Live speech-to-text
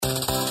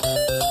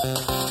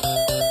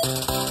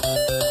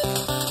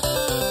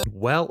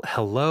Well,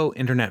 hello,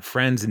 internet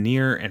friends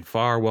near and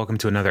far. Welcome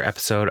to another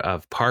episode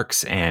of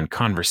Parks and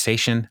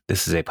Conversation.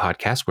 This is a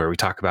podcast where we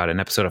talk about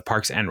an episode of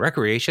Parks and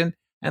Recreation,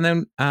 and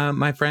then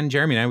my friend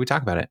Jeremy and I, we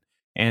talk about it.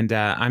 And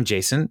I'm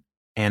Jason,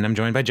 and I'm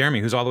joined by Jeremy,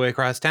 who's all the way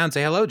across town.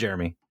 Say hello,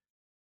 Jeremy.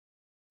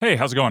 Hey,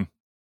 how's it going?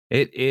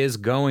 It is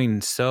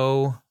going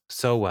so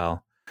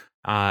well.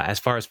 As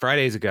far as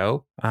Fridays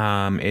go,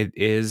 it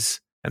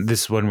is, and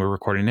this is when we're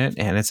recording it,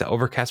 and it's an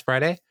overcast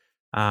Friday,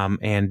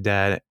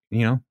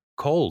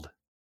 cold.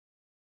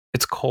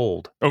 It's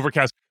cold.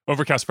 Overcast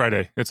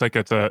Friday. It's like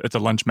it's a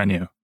lunch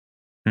menu.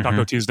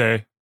 Taco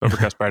Tuesday,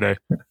 Overcast Friday.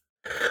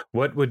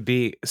 What would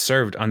be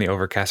served on the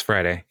Overcast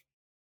Friday?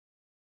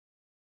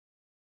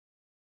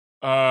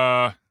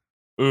 That's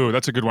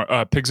a good one.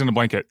 Pigs in a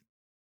blanket.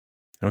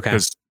 Okay.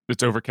 Because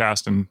it's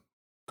overcast and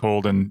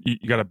cold, and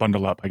you got to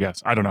bundle up, I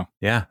guess. I don't know.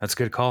 Yeah, that's a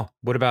good call.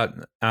 What about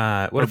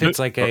if it's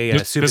like a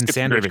soup and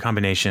sandwich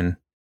combination?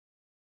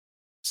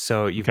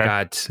 So you've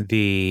got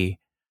the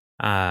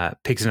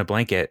pigs in a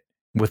blanket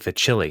with the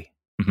chili.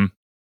 Mm-hmm.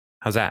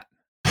 How's that?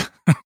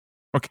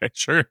 Okay,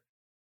 sure.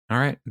 All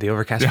right, the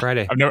Overcast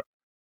Friday. I've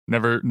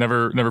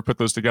never put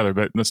those together,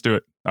 but let's do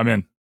it. I'm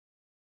in.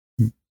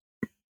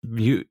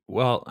 Pigs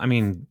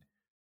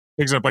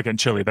in a blanket and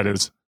chili. That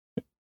is.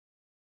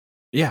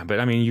 Yeah, but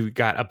I mean, you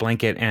got a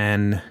blanket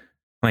and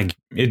like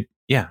it.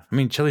 Yeah, I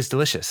mean, chili's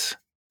delicious.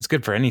 It's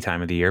good for any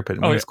time of the year, but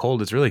when it's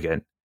cold, it's really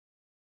good.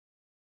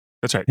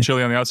 That's right.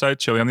 Chili on the outside,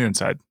 chili on the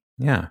inside.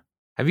 Yeah.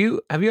 Have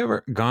you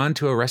ever gone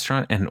to a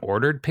restaurant and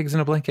ordered pigs in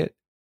a blanket?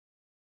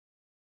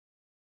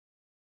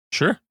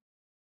 Sure.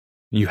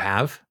 You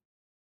have?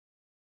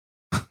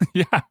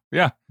 Yeah.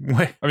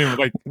 What, I mean,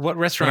 like what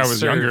restaurant? When I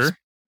was younger.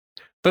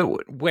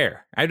 But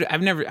where?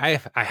 I've never. I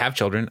have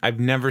children. I've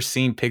never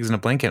seen pigs in a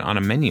blanket on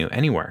a menu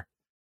anywhere.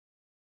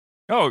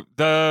 Oh,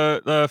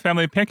 the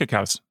family pancake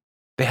house.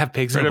 They have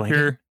pigs in a blanket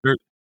up here.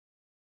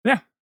 Yeah.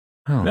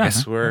 Oh, yeah. I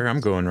swear I'm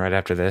going right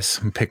after this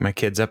and pick my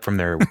kids up from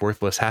their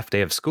worthless half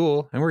day of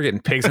school, and we're getting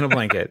pigs in a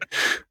blanket.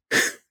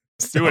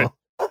 Do it.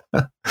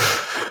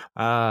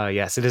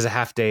 Yes, it is a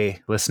half day,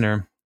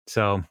 listener.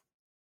 So,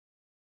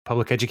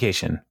 public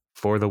education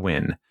for the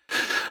win.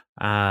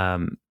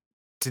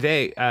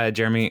 Today,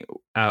 Jeremy,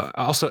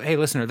 also, hey,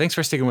 listener, thanks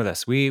for sticking with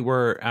us. There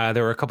were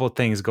a couple of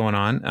things going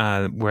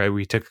on where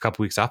we took a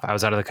couple weeks off. I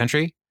was out of the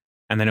country,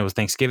 and then it was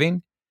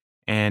Thanksgiving,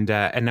 and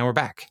now we're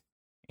back.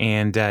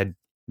 And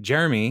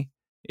Jeremy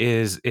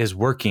is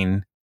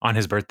working on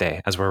his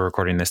birthday as we're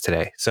recording this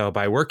today. So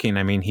by working,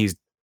 I mean he's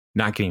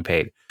not getting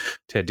paid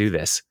to do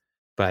this.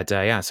 But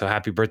so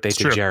happy birthday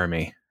to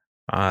Jeremy.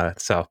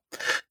 So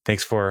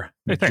thanks for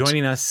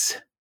joining us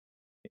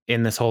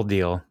in this whole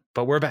deal.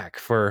 But we're back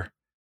for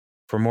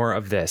more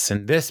of this.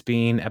 And this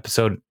being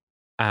episode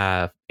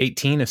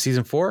 18 of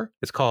season 4,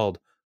 it's called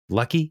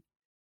Lucky.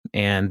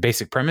 And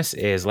basic premise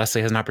is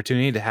Leslie has an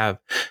opportunity to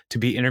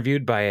be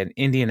interviewed by an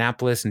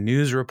Indianapolis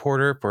news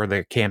reporter for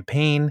the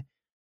campaign.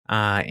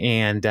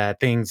 And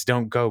things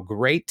don't go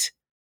great.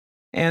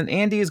 And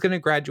Andy is going to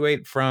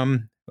graduate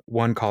from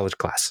one college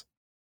class.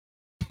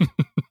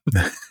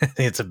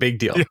 It's a big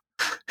deal.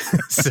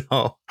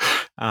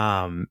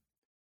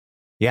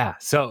 Yeah.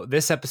 So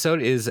this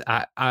episode is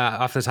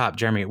off the top.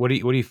 Jeremy, what do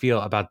you feel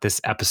about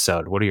this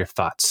episode? What are your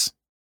thoughts?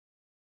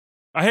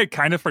 I had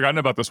kind of forgotten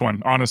about this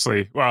one,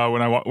 honestly.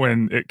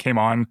 When it came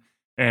on,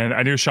 and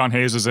I knew Sean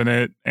Hayes was in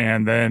it,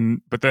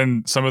 but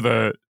then some of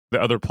the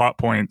other plot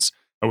points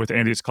with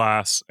Andy's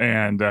class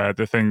and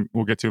the thing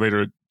we'll get to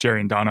later, Jerry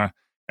and Donna,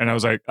 and I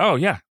was like, oh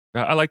yeah,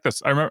 I like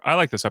this. I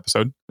like this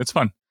episode. It's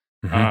fun.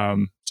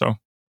 Mm-hmm. So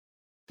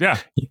yeah,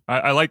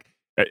 I like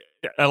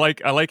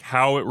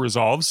how it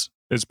resolves.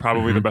 Is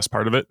probably the best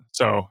part of it.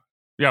 So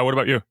yeah, what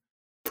about you?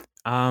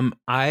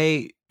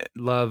 I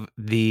love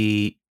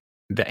the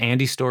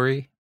Andy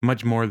story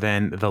much more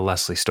than the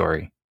Leslie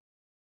story.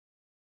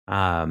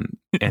 And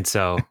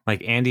so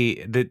like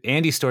the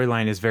Andy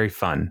storyline is very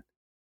fun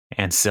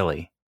and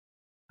silly.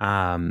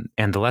 And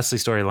the Leslie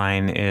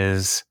storyline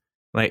is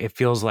like, it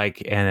feels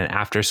like an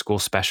after school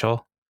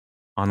special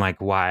on like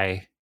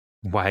why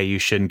you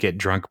shouldn't get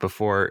drunk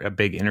before a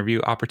big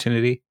interview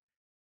opportunity,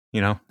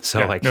 so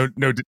yeah, like no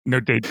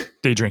day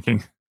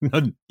drinking.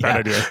 Bad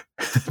idea.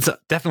 It's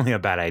definitely a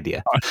bad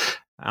idea.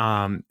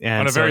 And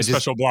on a very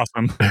special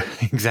blossom.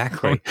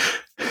 Exactly.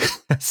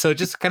 So it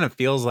just kind of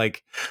feels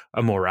like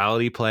a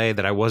morality play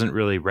that I wasn't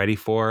really ready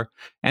for.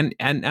 And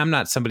I'm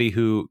not somebody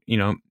who,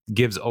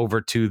 gives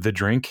over to the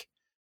drink.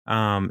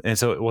 And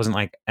so it wasn't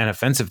like an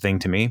offensive thing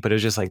to me, but it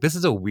was just like, this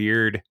is a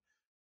weird,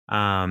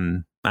 I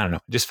don't know,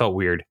 it just felt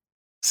weird.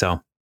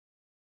 So,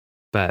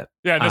 but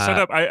yeah, the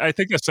setup, I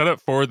think the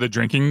setup for the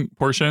drinking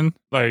portion,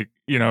 like,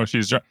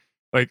 she's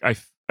like, I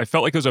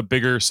felt like it was a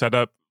bigger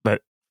setup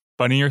that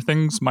funnier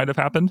things might have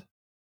happened.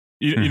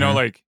 You know,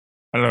 like,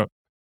 I don't know,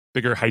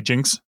 bigger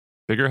hijinks.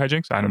 I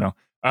don't know.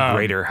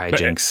 Greater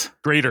hijinks.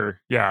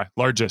 Greater, yeah,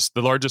 the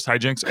largest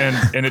hijinks,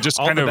 and it just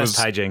all kind the of best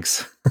was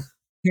hijinks.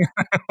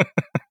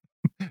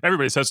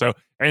 Everybody says so,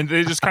 and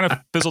they just kind of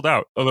fizzled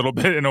out a little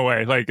bit in a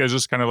way. Like it's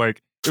just kind of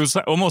like it was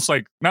almost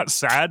like not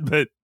sad,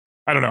 but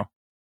I don't know.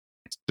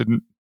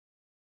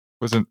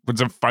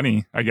 wasn't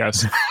funny, I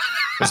guess,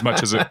 as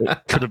much as it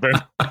could have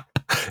been.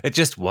 It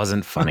just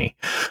wasn't funny.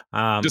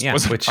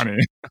 Wasn't funny.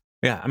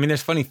 Yeah, I mean,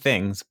 there's funny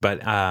things,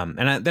 but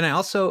then I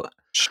also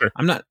Sure.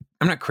 I'm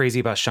not crazy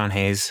about Sean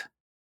Hayes,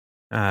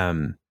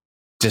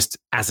 just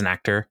as an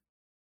actor,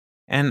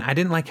 and I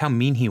didn't like how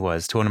mean he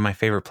was to one of my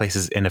favorite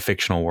places in a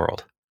fictional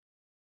world,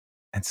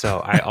 and so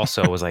I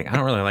also was like, I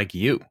don't really like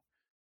you.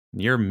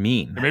 You're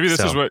mean. Maybe this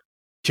is what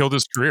killed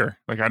his career.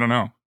 Like, I don't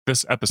know.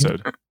 This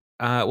episode.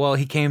 Well,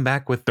 he came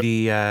back with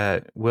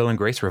the Will and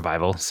Grace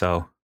revival,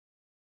 so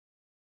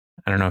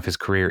I don't know if his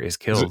career is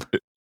killed.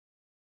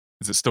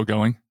 Is it still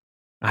going?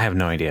 I have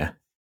no idea.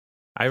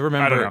 I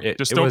remember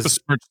don't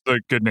besmirch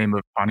the good name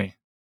of Connie.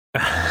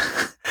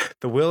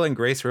 The Will and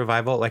Grace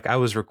revival. Like, I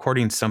was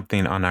recording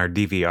something on our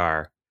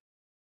DVR,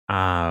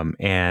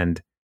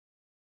 and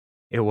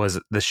it was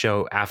the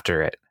show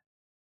after it.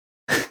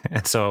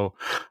 And so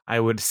I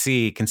would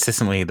see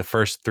consistently the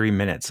first 3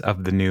 minutes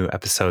of the new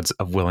episodes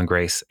of Will and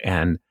Grace,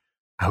 and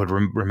I would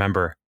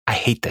remember, I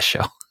hate this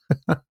show.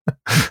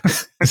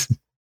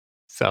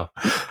 So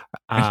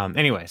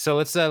anyway, so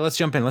let's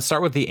jump in. Let's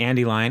start with the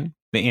Andy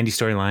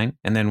storyline,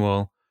 and then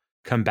we'll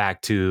come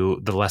back to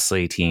the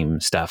Leslie team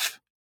stuff.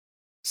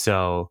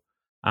 So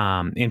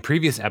in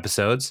previous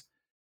episodes,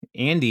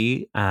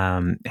 Andy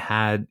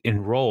had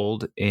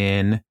enrolled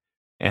in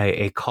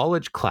a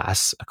college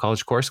course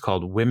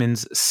called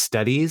Women's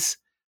Studies.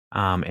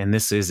 And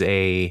this is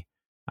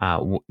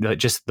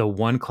just the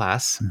one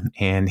class,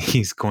 and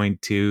he's going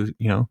to,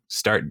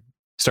 start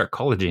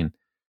colleging.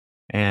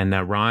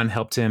 And Ron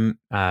helped him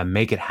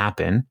make it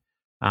happen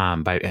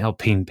by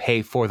helping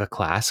pay for the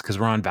class, because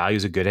Ron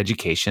values a good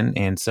education.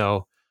 And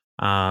so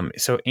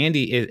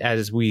Andy,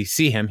 as we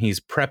see him, he's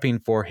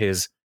prepping for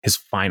his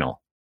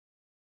final.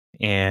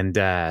 And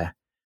the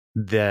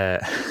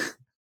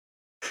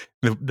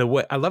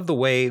way, I love the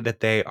way that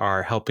they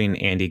are helping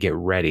Andy get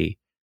ready,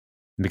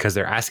 because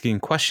they're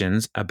asking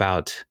questions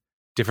about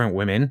different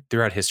women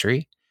throughout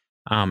history.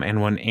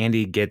 And when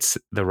Andy gets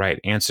the right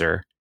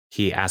answer,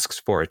 he asks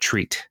for a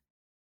treat.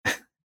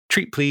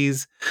 Treat,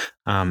 please.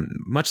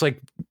 Much like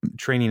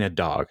training a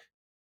dog.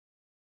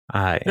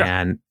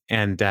 And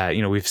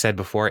we've said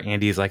before,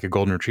 Andy is like a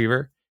golden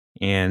retriever,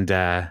 and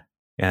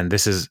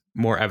this is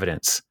more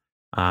evidence.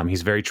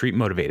 He's very treat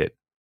motivated.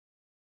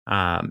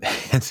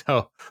 And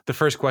so the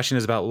first question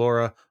is about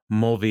Laura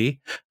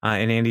Mulvey,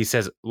 and Andy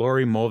says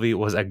Lori Mulvey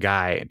was a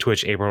guy, to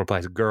which April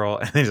replies, girl.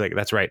 And he's like,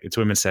 that's right, it's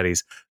women's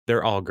studies,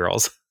 they're all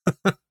girls.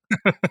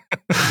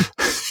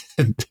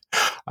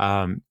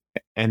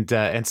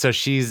 And so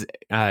she's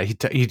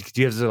he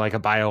gives her like a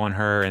bio on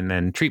her, and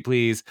then treat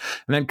please,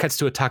 and then cuts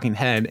to a talking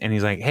head, and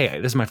he's like, hey,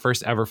 this is my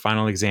first ever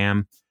final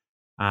exam,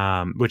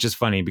 which is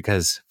funny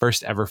because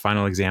first ever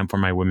final exam for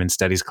my women's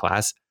studies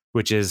class,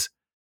 which is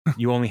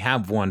you only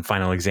have one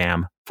final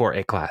exam for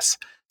a class.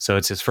 So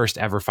it's his first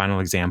ever final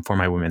exam for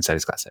my women's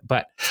studies class.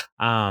 But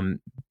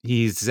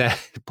he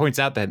points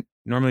out that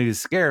normally to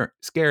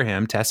scare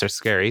him, tests are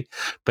scary,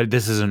 but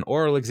this is an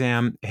oral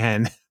exam.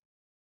 And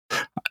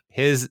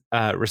his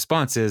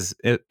response is,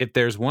 if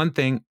there's one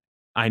thing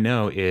I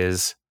know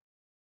is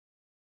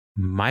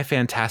my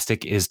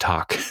fantastic is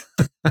talk.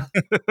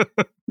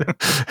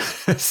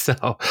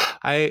 So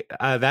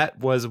that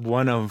was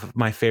one of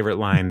my favorite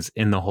lines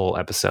in the whole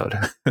episode.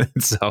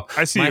 So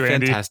I see you,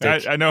 Andy.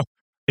 I know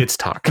it's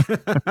talk.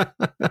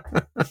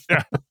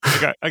 Yeah,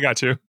 I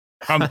got you.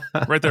 I'm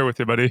right there with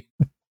you, buddy.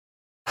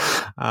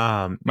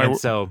 My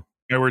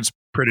word's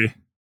pretty.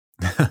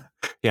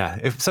 Yeah,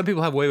 if some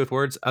people have way with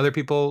words, other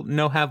people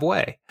no have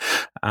way.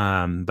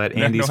 But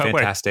Andy's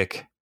fantastic.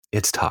 Way.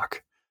 It's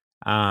talk.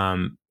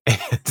 And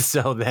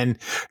so then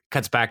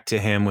cuts back to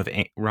him with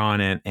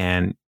Ron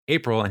and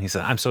April, and he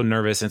said, I'm so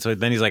nervous. And so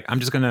then he's like, I'm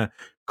just gonna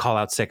call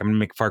out sick. I'm gonna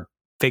make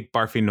fake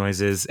barfing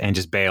noises and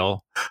just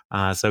bail.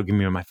 So give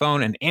me my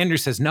phone. And Andrew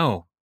says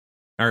no,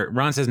 or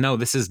Ron says no.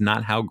 This is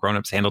not how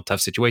grown-ups handle tough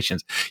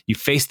situations. You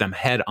face them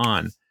head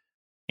on.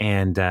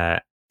 And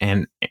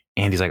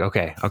Andy's like,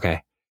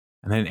 okay.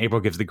 And then April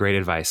gives the great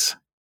advice.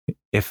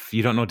 If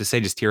you don't know what to say,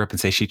 just tear up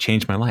and say, she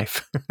changed my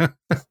life. He's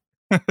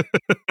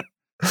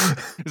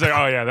like,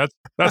 oh yeah,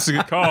 that's a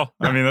good call.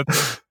 I mean,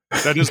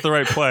 that is the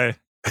right play.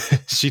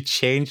 She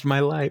changed my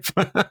life.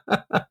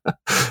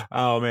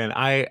 Oh man,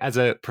 as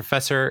a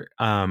professor,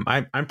 I'm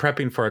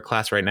prepping for a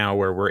class right now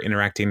where we're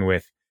interacting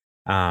with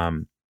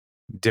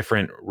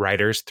different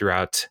writers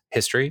throughout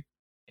history.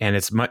 And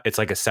it's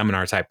like a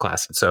seminar type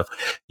class. So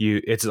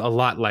it's a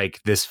lot like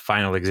this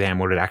final exam.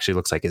 What it actually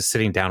looks like is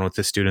sitting down with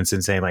the students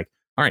and saying like,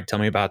 all right, tell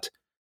me about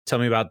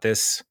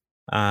this,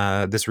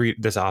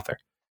 this author.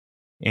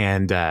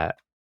 And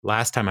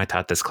last time I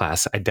taught this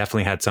class, I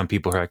definitely had some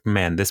people who are like,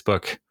 man, this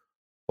book,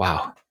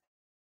 wow.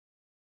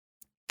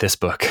 This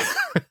book.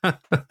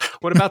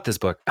 What about this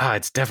book?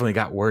 It's definitely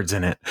got words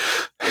in it.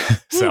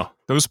 So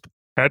those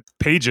had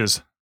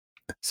pages.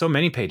 So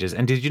many pages.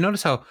 And did you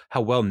notice how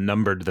well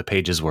numbered the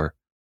pages were?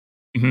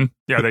 Mm-hmm.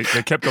 Yeah, they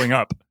kept going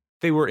up.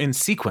 They were in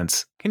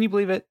sequence. Can you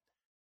believe it?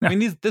 Yeah. I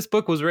mean, this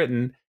book was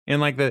written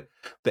in like the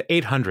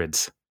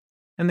 800s.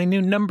 and they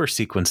knew number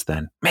sequence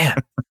then. Man,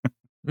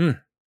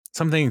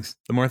 some things,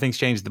 the more things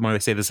change, the more they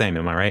stay the same.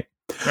 Am I right?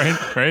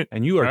 Right.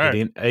 And you are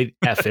getting an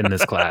F in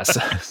this class.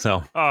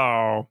 So,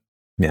 oh,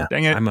 yeah,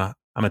 dang it. I'm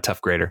a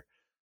tough grader.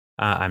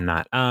 I'm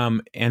not.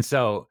 And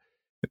so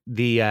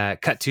the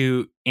cut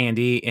to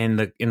Andy in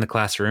the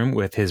classroom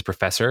with his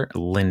professor,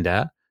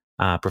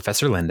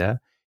 Professor Linda.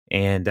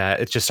 And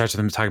it just starts with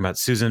them talking about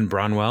Susan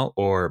Bronwell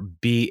or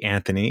B.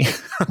 Anthony.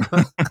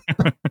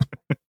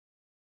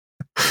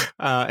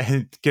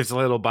 And gives a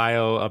little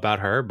bio about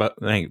her,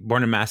 but like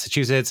born in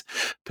Massachusetts,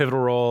 pivotal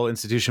role,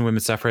 institution,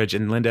 women's suffrage.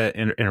 And Linda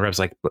interrupts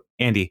like,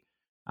 Andy,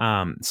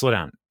 slow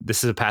down.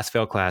 This is a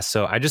pass-fail class.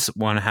 So I just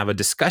want to have a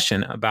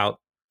discussion about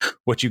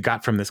what you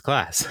got from this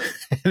class.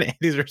 And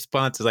Andy's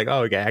response is like,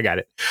 oh, okay, I got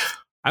it.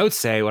 I would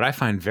say what I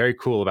find very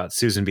cool about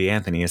Susan B.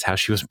 Anthony is how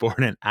she was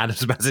born in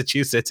Adams,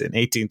 Massachusetts in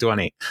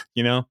 1820.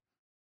 You know,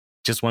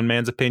 just one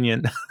man's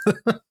opinion.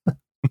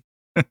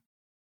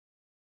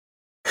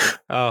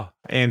 Oh,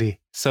 Andy,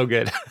 so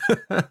good.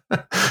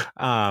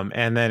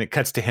 And then it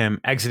cuts to him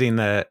exiting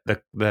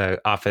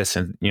the office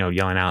and, you know,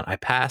 yelling out, I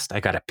passed, I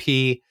got a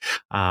P.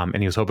 And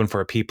he was hoping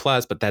for a P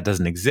plus, but that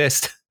doesn't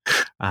exist.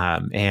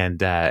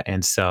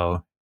 And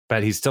so,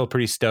 but he's still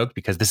pretty stoked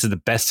because this is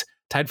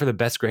tied for the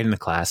best grade in the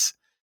class.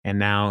 And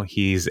now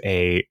he's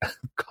a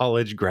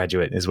college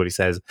graduate is what he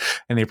says.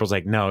 And April's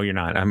like, no, you're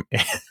not. And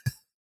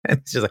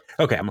it's just like,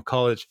 okay, I'm a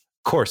college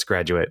course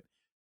graduate.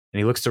 And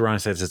he looks to Ron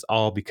and says, it's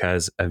all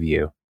because of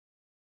you.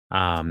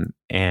 And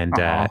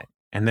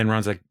then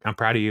Ron's like, I'm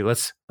proud of you.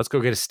 Let's go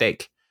get a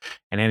steak.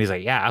 And Andy's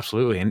like, yeah,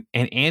 absolutely.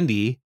 And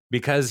Andy,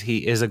 because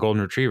he is a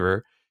golden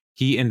retriever,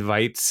 he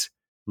invites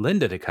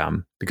Linda to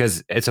come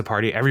because it's a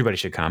party. Everybody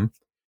should come.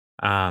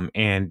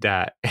 And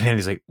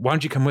Andy's like, why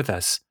don't you come with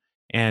us?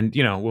 And,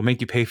 you know, we'll make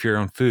you pay for your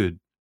own food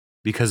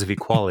because of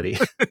equality.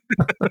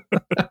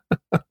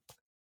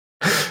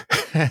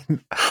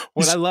 And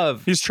what I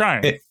love, he's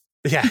trying.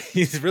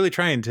 He's really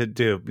trying to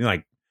do,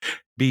 like,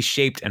 be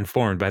shaped and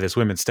formed by this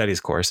women's studies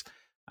course.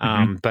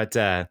 But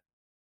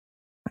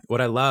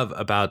what I love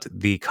about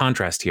the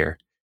contrast here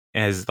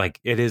is like,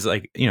 it is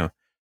like, you know,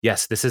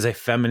 yes, this is a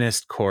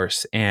feminist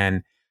course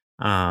and,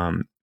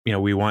 you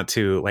know, we want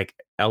to like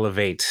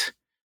elevate,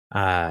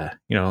 you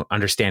know,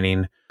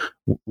 understanding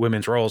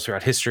women's roles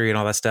throughout history and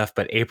all that stuff.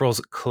 But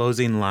April's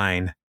closing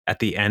line at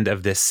the end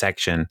of this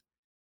section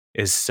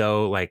is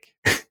so like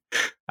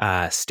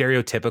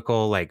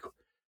stereotypical, like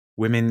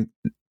women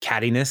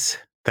cattiness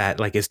that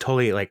like is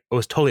totally like, it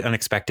was totally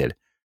unexpected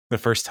the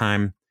first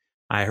time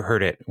I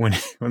heard it when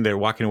they're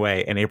walking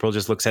away and April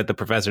just looks at the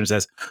professor and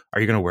says, are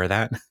you going to wear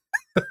that?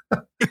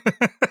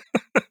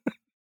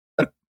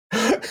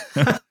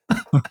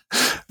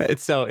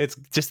 It's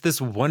just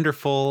this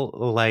wonderful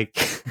like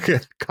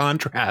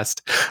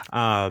contrast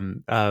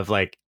of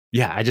like,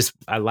 yeah,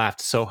 I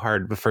laughed so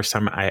hard the first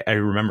time I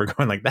remember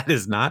going like, that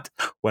is not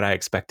what I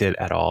expected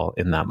at all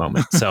in that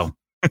moment. So,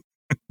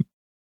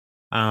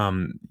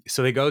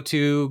 so they go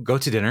to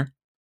dinner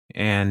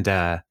and,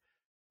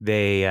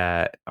 they,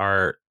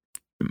 are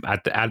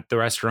at the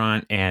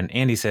restaurant and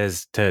Andy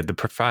says to the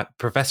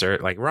professor,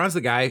 like, Ron's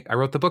the guy I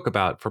wrote the book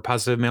about for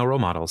positive male role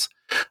models.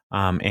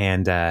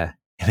 And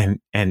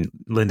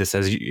Linda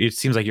says, it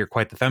seems like you're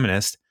quite the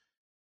feminist.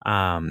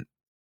 And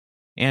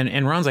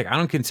Ron's like, I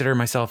don't consider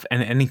myself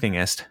an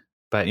anythingist,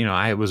 but you know,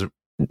 I was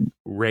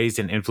raised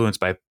and influenced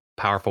by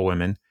powerful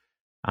women.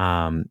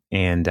 And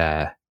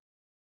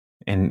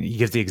he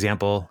gives the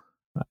example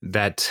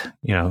that,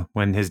 you know,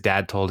 when his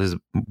dad told his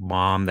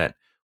mom that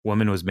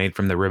woman was made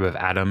from the rib of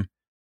Adam,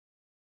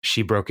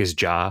 she broke his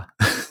jaw.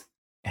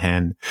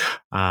 and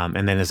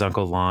then his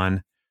uncle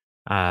Lon,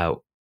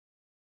 what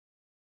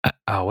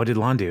did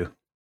Lon do?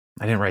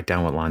 I didn't write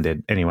down what Lon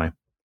did. Anyway,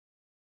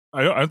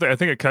 I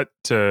think it cut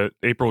to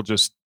April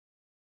just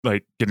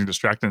like getting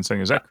distracted and saying,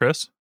 "Is that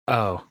Chris?"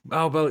 Oh,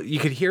 well, you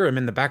could hear him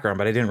in the background,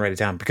 but I didn't write it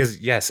down because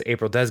yes,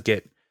 April does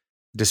get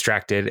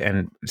distracted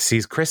and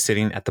sees Chris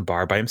sitting at the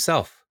bar by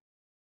himself,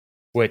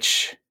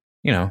 which,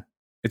 you know,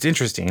 it's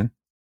interesting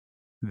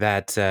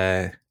that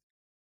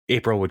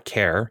April would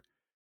care.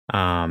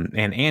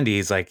 And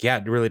Andy's like, yeah,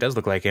 it really does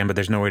look like him, but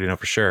there's no way to know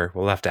for sure.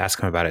 We'll have to ask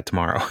him about it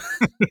tomorrow.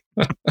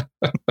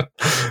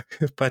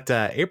 But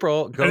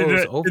April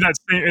goes over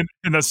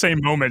in that same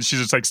moment. She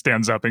just like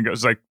stands up and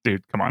goes like,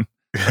 dude, come on.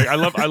 Like, I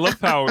love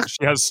how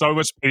she has so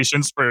much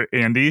patience for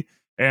Andy.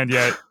 And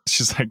yet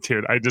she's like,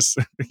 dude,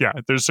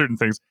 there's certain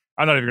things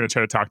I'm not even going to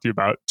try to talk to you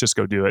about. Just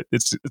go do it.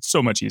 It's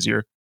so much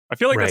easier. I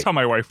feel like that's how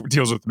my wife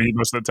deals with me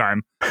most of the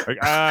time. Like,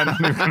 I'm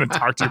not even going to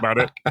talk to you about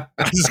it.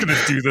 I'm just going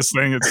to do this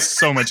thing. It's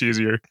so much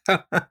easier.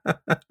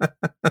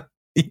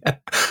 Yeah.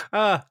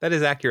 That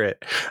is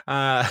accurate.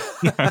 Yeah.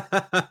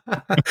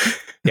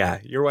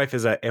 Your wife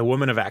is a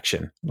woman of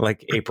action,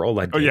 like April.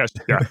 Oh, yes.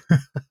 Yeah.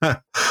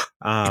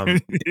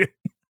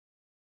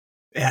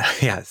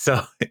 Yeah.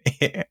 So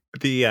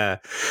the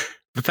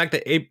fact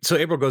that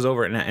April goes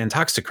over and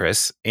talks to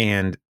Chris,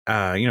 and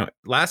you know,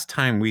 last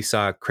time we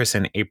saw Chris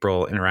and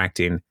April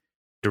interacting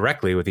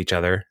directly with each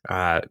other,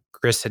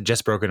 Chris had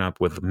just broken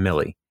up with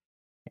Millie,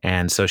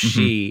 and so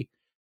she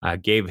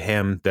gave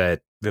him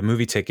the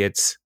movie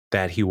tickets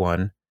that he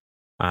won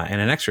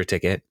and an extra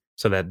ticket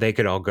so that they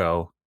could all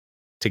go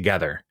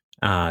together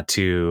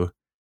to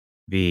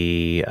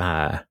the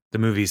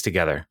movies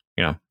together,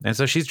 And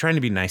so she's trying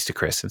to be nice to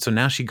Chris. And so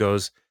now she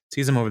goes,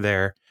 sees him over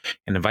there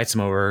and invites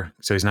him over.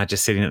 So he's not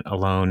just sitting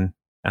alone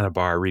at a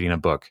bar reading a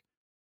book,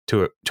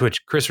 to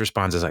which Chris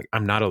responds as like,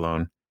 I'm not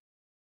alone.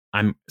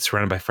 I'm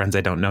surrounded by friends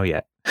I don't know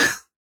yet,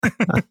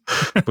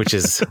 which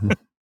is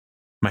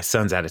my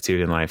son's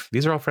attitude in life.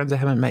 These are all friends I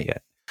haven't met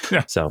yet.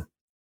 Yeah. So,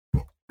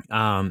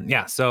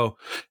 So,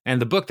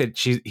 and the book that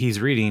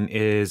he's reading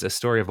is a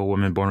story of a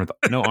woman born with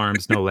no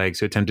arms, no legs,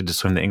 who attempted to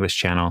swim the English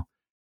Channel,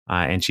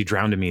 and she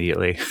drowned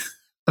immediately.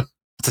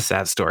 It's a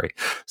sad story.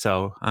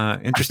 So,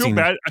 interesting.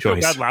 I feel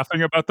bad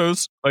laughing about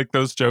those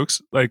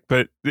jokes,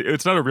 but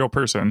it's not a real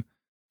person.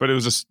 But it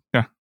was just,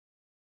 yeah.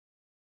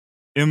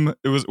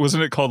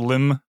 Wasn't it called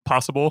Lim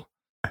Possible?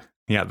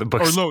 Yeah, the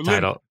book's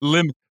title.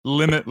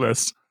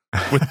 Limitless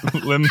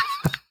with Lim.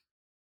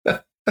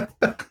 I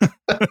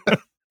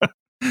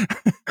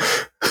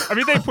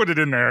mean, they put it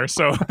in there,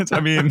 so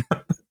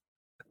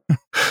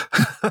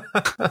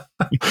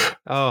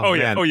Oh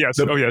yeah, man.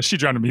 oh yes, she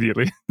drowned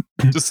immediately.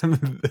 Just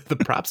the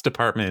props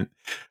department,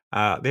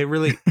 they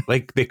really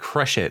they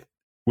crush it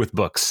with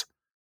books.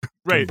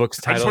 Right, books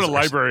titles. I just want a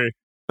library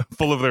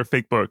full of their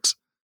fake books.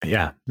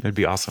 Yeah, it'd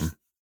be awesome.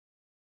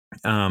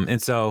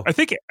 And so I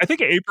think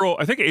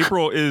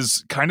April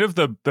is kind of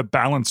the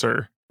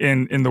balancer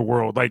in the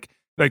world. Like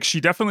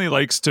she definitely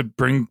likes to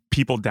bring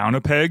people down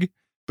a peg,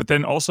 but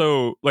then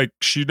also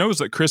she knows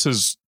that Chris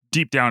is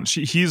deep down.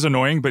 He's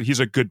annoying, but he's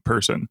a good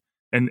person.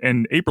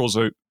 And April's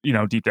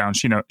deep down,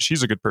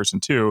 she's a good person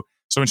too.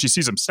 So when she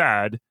sees him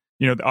sad,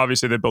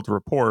 obviously they built a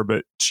rapport,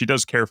 but she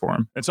does care for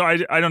him. And so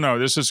I don't know.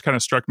 This just kind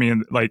of struck me,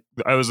 and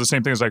I was the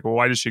same thing as well,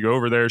 why does she go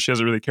over there? She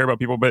doesn't really care about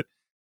people, but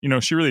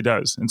she really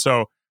does. And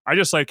so I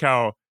just like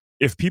how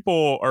if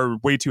people are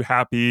way too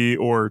happy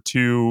or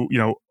too,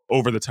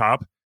 over the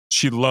top,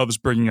 she loves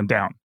bringing them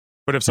down.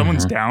 But if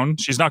someone's down,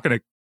 she's not going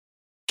to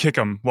kick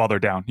them while they're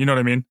down. You know what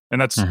I mean?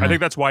 And that's I think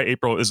that's why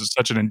April is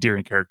such an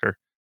endearing character.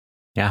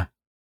 Yeah.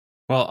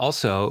 Well,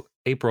 also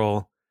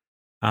April,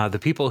 the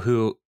people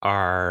who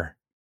are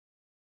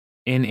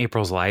in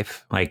April's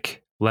life,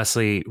 like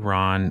Leslie,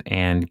 Ron,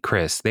 and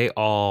Chris, they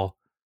all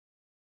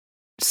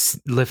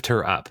lift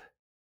her up.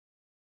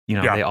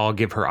 They all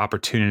give her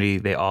opportunity.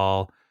 They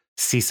all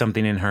see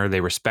something in her.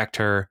 They respect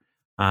her.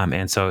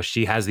 And so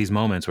she has these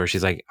moments where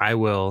she's like, I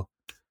will,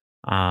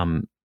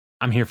 I'm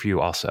here for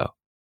you also.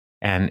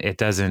 And it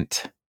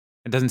doesn't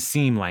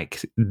seem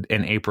like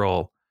an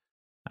April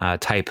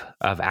type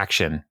of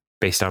action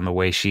based on the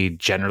way she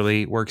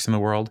generally works in the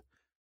world,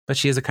 but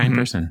she is a kind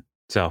person.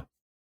 So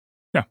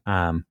yeah,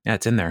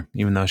 it's in there,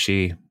 even though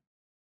she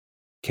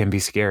can be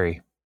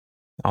scary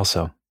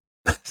also.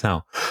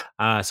 So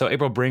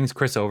April brings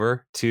Chris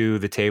over to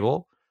the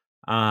table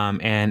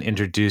and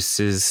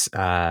introduces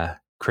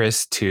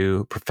Chris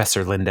to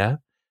Professor Linda.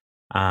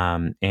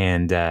 And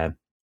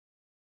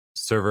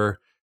server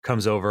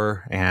comes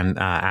over and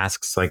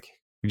asks,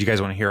 would you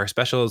guys want to hear our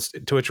specials?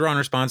 To which Ron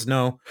responds,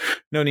 no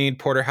need.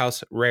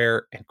 Porterhouse,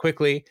 rare and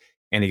quickly.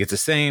 And he gets the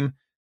same.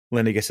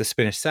 Linda gets a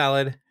spinach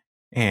salad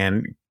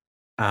and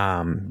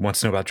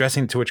wants to know about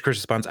dressing. To which Chris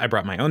responds, I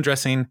brought my own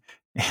dressing.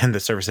 And the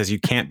server says, you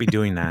can't be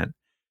doing that.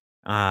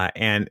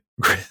 And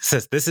Chris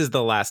says, this is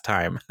the last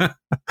time.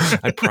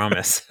 I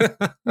promise.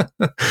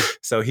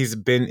 So he's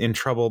been in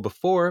trouble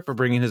before for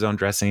bringing his own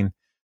dressing.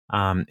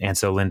 And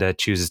so Linda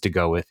chooses to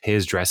go with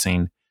his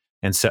dressing.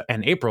 And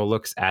April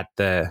looks at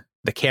the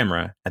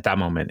camera at that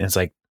moment and it's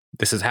like,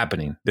 this is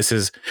happening. This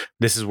is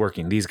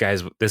working. These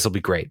guys, this will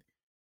be great.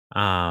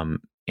 And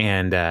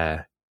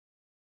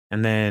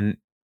then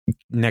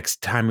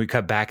next time we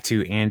cut back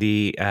to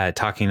Andy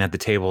talking at the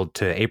table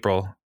to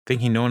April,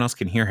 thinking no one else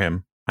can hear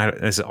him.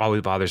 This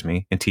always bothers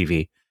me in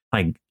TV.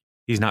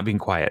 He's not being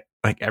quiet.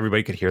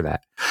 Everybody could hear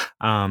that.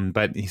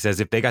 But he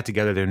says if they got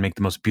together, they would make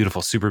the most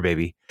beautiful super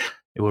baby.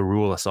 It would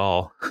rule us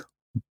all.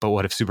 But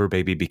what if super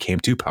baby became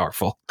too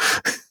powerful?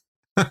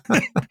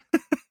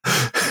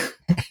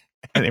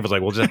 And it was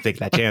like, we'll just take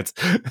that chance.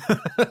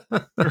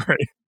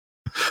 Right.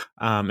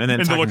 And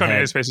then the look on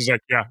his face is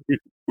like, yeah,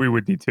 we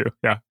would need to.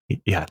 Yeah.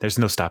 Yeah. There's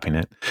no stopping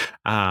it.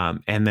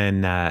 And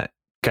then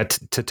got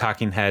to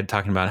Talking Head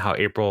talking about how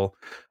April,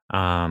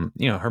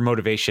 her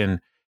motivation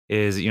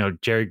is,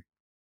 Jerry,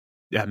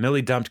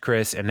 Millie dumped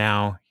Chris and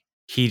now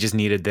he just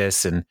needed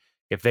this. And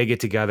if they get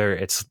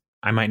together,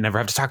 I might never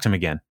have to talk to him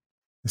again.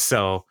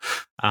 So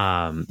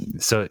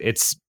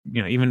it's,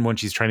 even when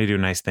she's trying to do a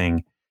nice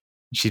thing,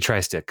 she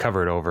tries to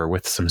cover it over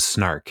with some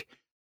snark.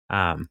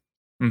 And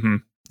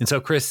so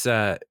Chris,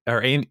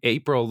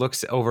 April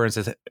looks over and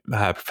says,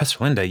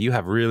 Professor Linda, you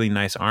have really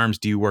nice arms.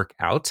 Do you work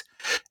out?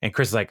 And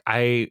Chris is like,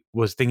 I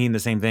was thinking the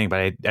same thing, but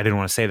I didn't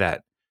want to say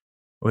that.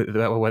 I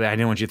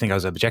didn't want you to think I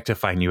was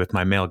objectifying you with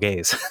my male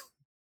gaze.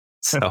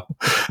 So,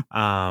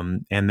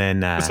 and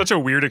then it's such a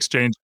weird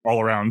exchange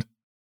all around.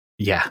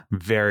 Yeah,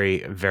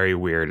 very, very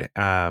weird.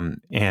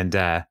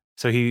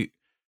 So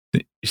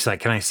she's like,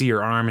 can I see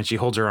your arm? And she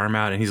holds her arm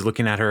out and he's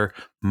looking at her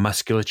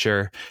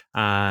musculature.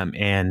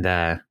 And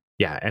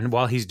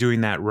while he's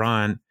doing that,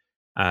 Ron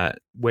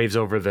waves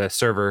over the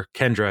server,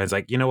 Kendra, and is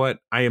like, you know what?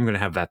 I am going to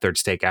have that third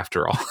steak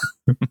after all.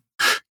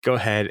 Go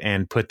ahead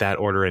and put that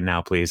order in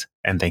now, please.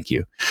 And thank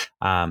you.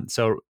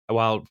 So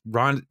while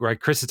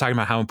Chris is talking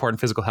about how important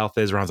physical health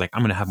is, Ron's like,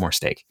 I'm going to have more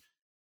steak.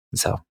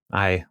 So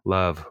I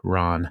love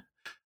Ron.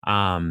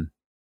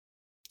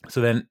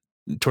 So then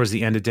towards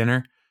the end of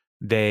dinner,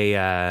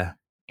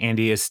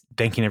 Andy is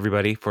thanking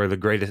everybody for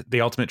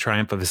the ultimate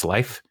triumph of his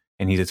life.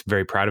 And he's just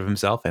very proud of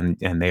himself, and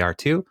they are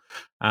too.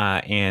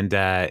 And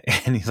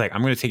he's like,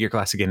 I'm going to take your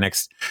class again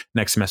next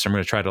semester. I'm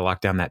going to try to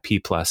lock down that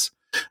P+.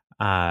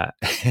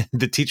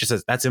 The teacher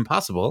says that's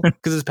impossible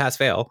because it's pass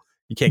fail.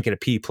 You can't get a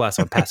P+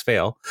 on pass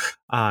fail.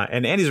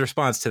 And Andy's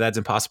response to that's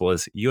impossible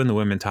is, you and the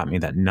women taught me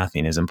that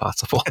nothing is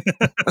impossible.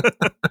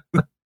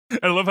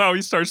 I love how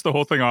he starts the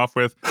whole thing off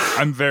with,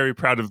 I'm very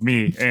proud of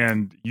me,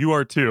 and you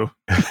are too.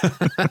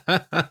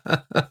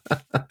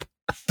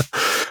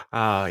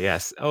 Oh,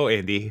 yes. Oh,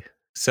 Andy.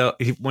 So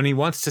when he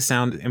wants to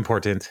sound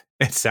important,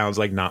 it sounds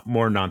like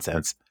more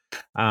nonsense.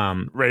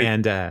 Right.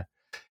 And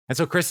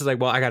so Chris is like,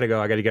 well, I got to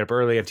go. I got to get up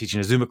early. I'm teaching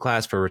a Zumba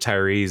class for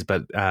retirees.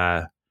 But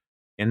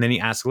and then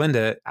he asks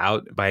Linda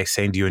out by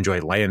saying, do you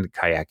enjoy land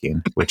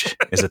kayaking, which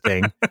is a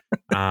thing.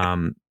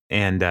 And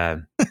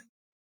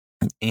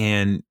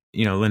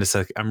Linda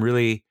says, I'm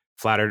really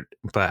flattered,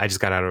 but I just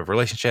got out of a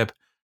relationship,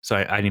 so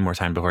I need more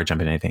time before I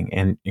jump into anything.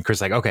 And Chris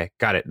is like, okay,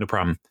 got it, no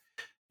problem.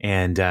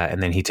 And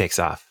then he takes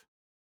off.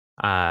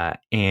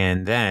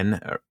 And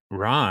then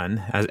Ron,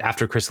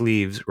 after Chris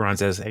leaves, Ron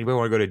says, anybody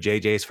want to go to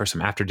JJ's for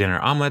some after dinner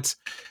omelets?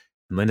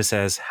 And Linda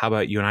says, how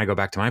about you and I go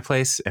back to my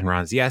place? And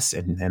Ron's yes,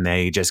 and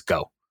they just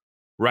go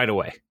right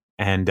away.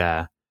 And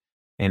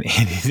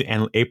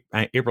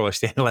April are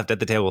standing left at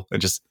the table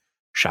and just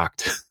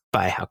shocked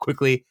by how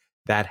quickly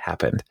that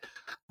happened.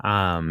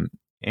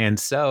 And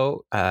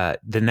so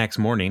the next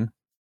morning,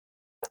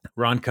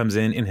 Ron comes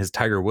in his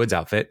Tiger Woods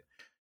outfit,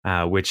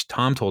 which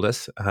Tom told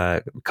us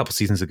a couple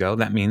seasons ago.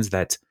 That means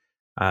that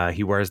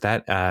he wears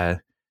that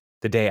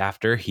the day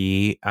after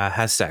he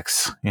has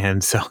sex.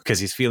 And so, because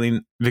he's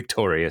feeling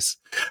victorious,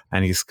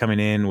 and he's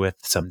coming in with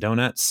some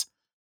donuts.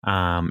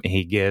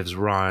 He gives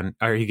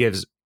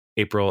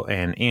April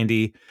and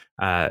Andy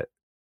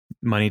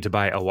money to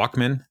buy a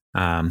Walkman,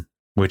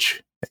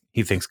 which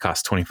he thinks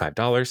costs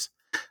 $25.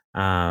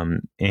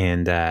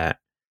 And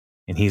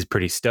he's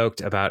pretty stoked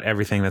about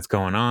everything that's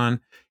going on.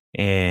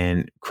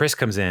 And Chris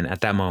comes in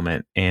at that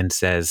moment and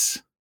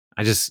says,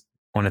 I just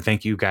want to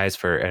thank you guys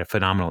for a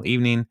phenomenal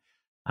evening.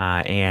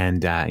 I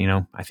think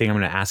I'm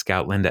going to ask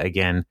out Linda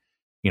again,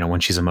 when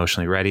she's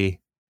emotionally ready.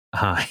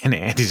 And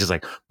Andy's just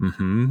like,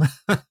 mm-hmm.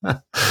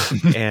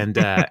 and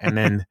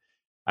then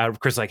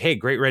Chris is like, hey,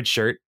 great red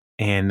shirt.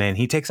 And then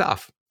he takes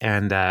off.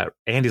 And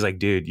Andy's like,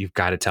 dude, you've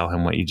got to tell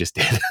him what you just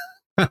did.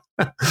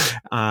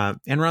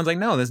 And Ron's like,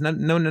 no, there's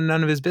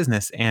none of his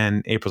business.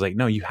 And April's like,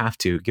 no, you have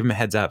to give him a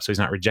heads up so he's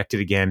not rejected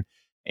again.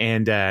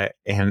 And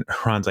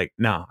Ron's like,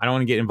 no, I don't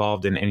want to get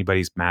involved in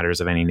anybody's matters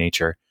of any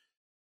nature.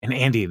 And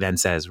Andy then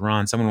says,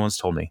 Ron, someone once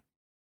told me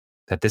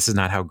that this is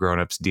not how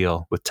grown-ups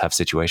deal with tough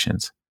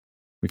situations.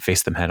 We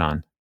face them head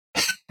on.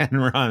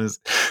 And Ron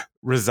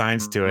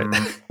resigns to it.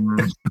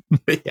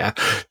 Yeah.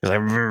 He's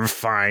like,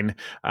 fine.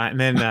 And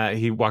then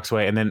he walks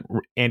away. And then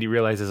Andy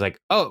realizes, like,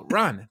 oh,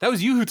 Ron, that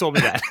was you who told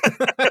me that.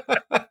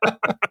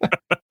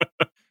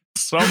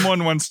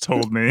 Someone once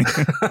told me.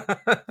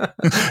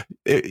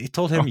 He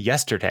told him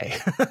yesterday.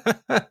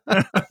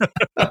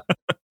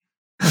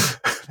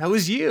 That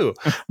was you.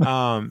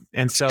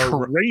 And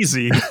so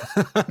crazy.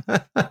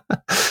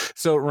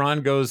 So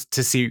Ron goes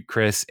to see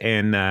Chris,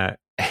 and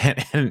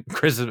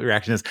Chris's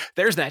reaction is,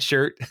 there's that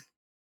shirt.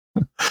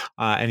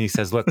 And he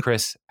says, look,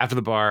 Chris, after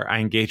the bar, I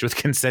engaged with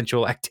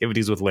consensual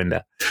activities with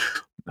Linda.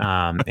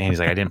 And he's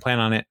like, I didn't plan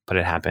on it, but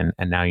it happened.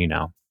 And now you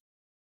know.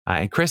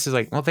 And Chris is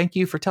like, well, thank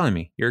you for telling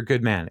me. You're a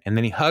good man. And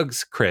then he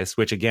hugs Chris,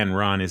 which again,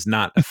 Ron is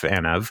not a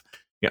fan of.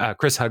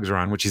 Chris hugs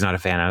Ron, which he's not a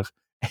fan of.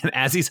 And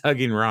as he's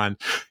hugging Ron,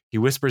 he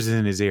whispers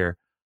in his ear,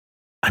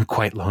 I'm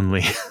quite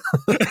lonely.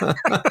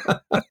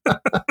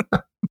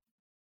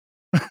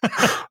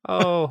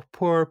 Oh,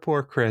 poor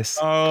Chris.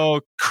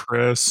 Oh,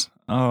 Chris.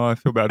 Oh, I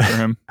feel bad for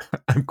him.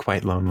 I'm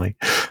quite lonely.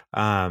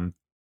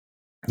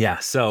 Yeah.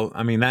 So,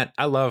 I mean,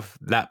 I love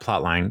that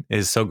plot line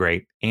is so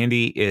great.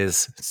 Andy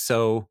is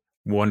so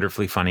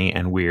wonderfully funny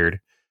and weird.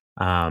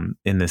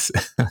 In this,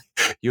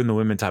 you and the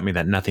women taught me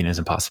that nothing is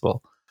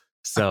impossible.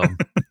 So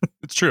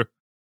it's true.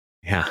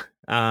 Yeah.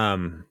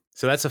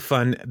 So that's the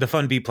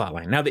fun B plot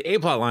line. Now the A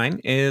plot line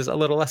is a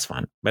little less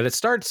fun, but it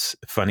starts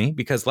funny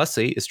because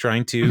Leslie is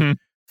trying to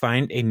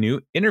find a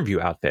new interview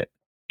outfit,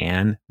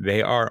 and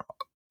they are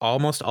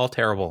almost all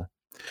terrible.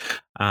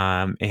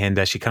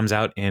 And she comes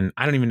out in,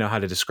 I don't even know how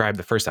to describe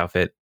the first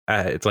outfit.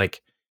 It's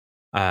like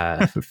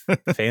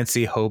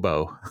fancy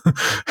hobo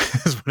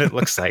is what it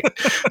looks like.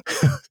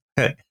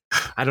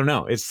 I don't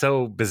know. It's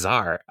so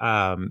bizarre.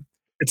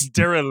 It's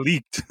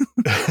derelict.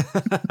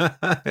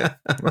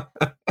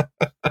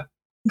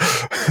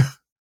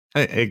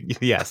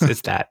 Yes,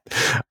 it's that.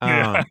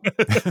 Yeah.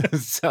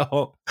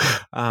 So,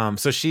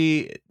 so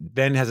she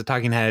then has a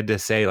talking head to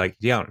say, like,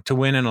 to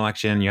win an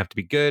election, you have to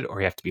be good or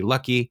you have to be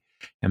lucky.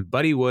 And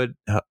Buddy Wood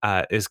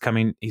is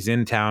coming. He's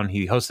in town.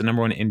 He hosts the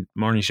number one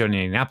morning show in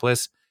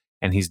Indianapolis,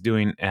 and he's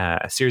doing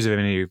a series of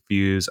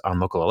interviews on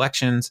local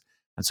elections.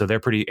 And so they're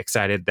pretty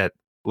excited that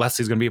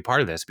Leslie's going to be a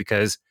part of this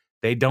because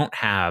they don't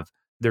have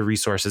the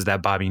resources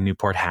that Bobby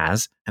Newport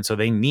has. And so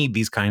they need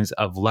these kinds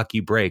of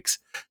lucky breaks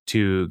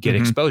to get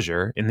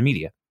exposure in the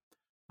media.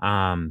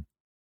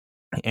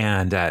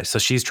 So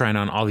she's trying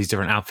on all these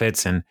different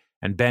outfits, and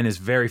Ben is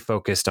very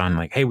focused on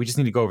like, hey, we just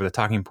need to go over the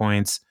talking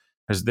points.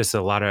 There's this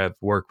a lot of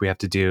work we have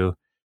to do.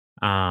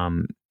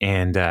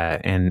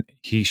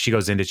 She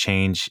goes in to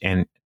change,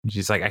 and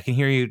she's like, I can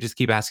hear you, just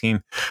keep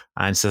asking.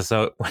 And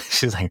so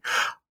she's like,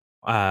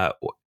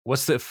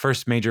 what's the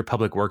first major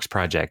public works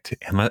project?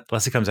 And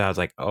Leslie comes out, it's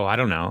like, oh, I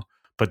don't know,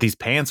 but these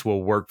pants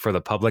will work for the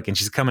public. And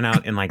she's coming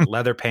out in like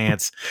leather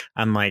pants.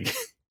 I'm like,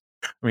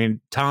 I mean,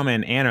 Tom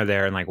and Ann are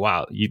there and like,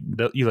 wow, you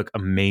look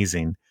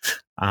amazing.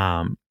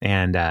 So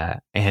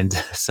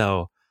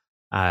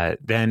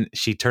then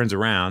she turns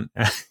around.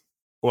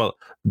 Well,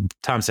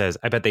 Tom says,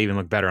 I bet they even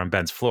look better on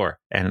Ben's floor.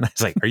 And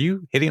it's like, are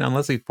you hitting on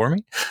Leslie for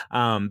me?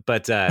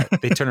 But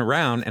they turn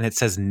around and it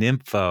says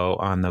nympho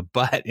on the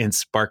butt in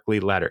sparkly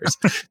letters,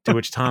 to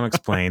which Tom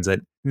explains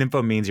that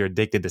nympho means you're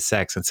addicted to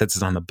sex, and since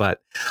it's on the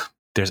butt,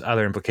 there's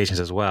other implications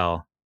as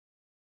well.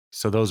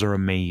 So those are a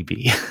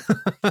maybe.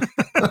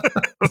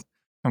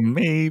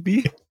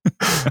 Maybe.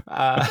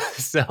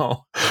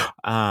 So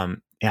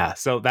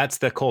that's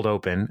the cold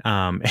open.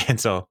 And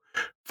so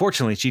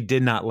fortunately she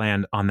did not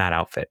land on that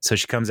outfit. So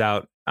she comes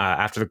out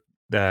after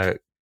the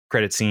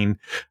credit scene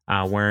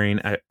wearing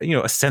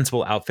a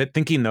sensible outfit,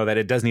 thinking though that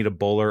it does need a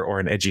bowler or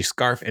an edgy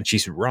scarf, and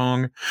she's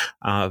wrong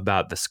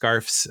about the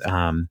scarves.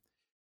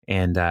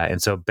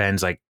 And so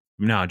Ben's like,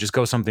 no, just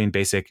go something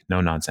basic,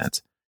 no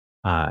nonsense.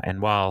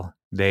 And while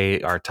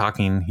they are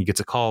talking, he gets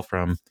a call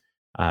from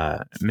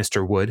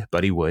Mr. Wood,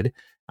 Buddy Wood.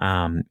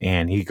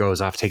 And he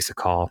goes off, takes the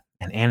call,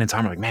 and Ann and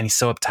Tom are like, man, he's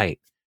so uptight.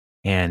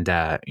 And,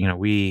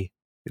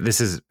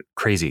 this is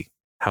crazy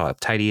how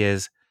uptight he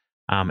is.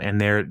 And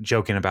they're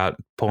joking about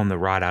pulling the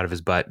rod out of his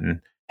butt and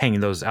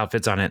hanging those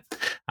outfits on it.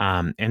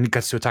 And it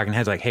gets to a talking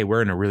head like, hey,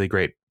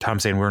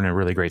 Tom's saying we're in a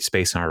really great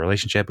space in our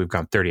relationship. We've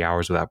gone 30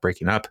 hours without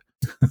breaking up.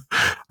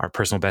 Our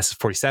personal best is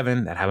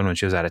 47. That happened when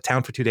she was out of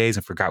town for 2 days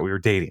and forgot we were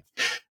dating.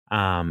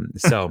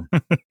 So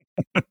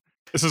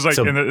this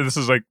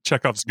is like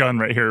Chekhov's gun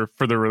right here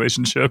for the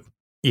relationship.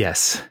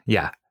 Yes.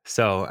 Yeah.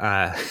 So,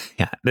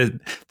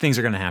 things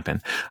are going to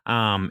happen.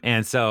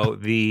 And so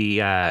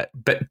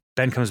but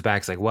Ben comes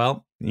back. It's like,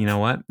 well, you know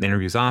what? The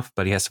interview's off,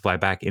 but he has to fly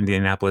back.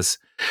 Indianapolis.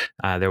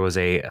 There was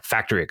a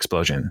factory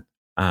explosion.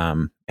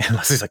 And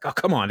Leslie's like, oh,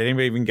 come on. Did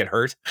anybody even get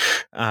hurt?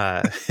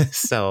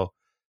 Sorry,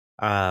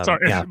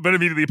 but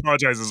immediately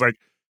apologizes. Like,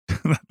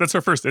 that's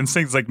her first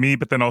instinct. It's like me,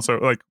 but then also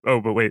like, oh,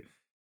 but wait,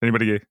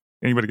 anybody get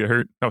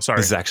hurt? Oh, sorry.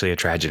 This is actually a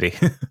tragedy.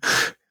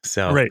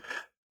 So, right.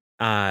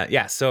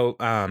 So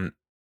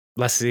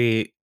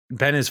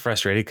Ben is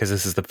frustrated because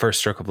this is the first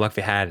stroke of luck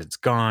they had. It's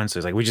gone. So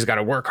he's like, we just got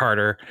to work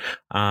harder.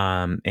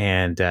 And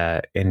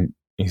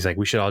he's like,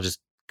 we should all just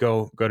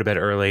go to bed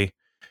early,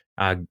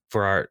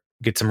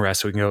 get some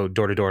rest so we can go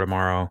door to door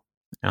tomorrow.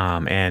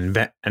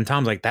 And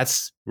Tom's like,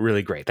 that's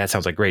really great. That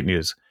sounds like great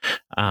news.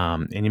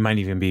 And you might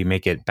even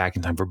make it back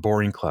in time for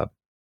Boring Club.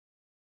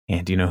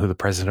 And do you know who the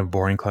president of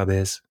Boring Club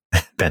is?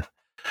 Ben.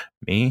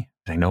 Me?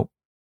 Like, nope.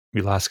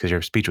 You lost because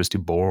your speech was too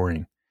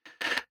boring.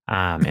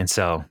 And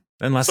so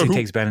then Leslie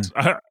takes Ben.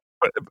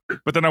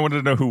 But then I wanted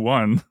to know who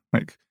won.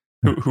 Like,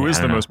 who is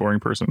the most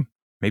boring person?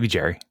 Maybe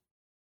Jerry.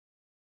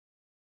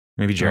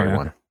 Maybe Jerry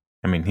won.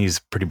 I mean, he's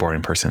a pretty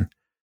boring person.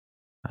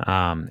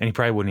 And he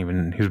probably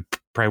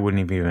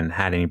wouldn't even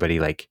had anybody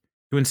like,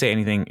 he wouldn't say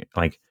anything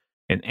like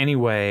in any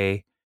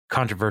way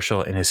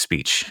controversial in his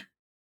speech.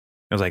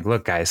 I was like,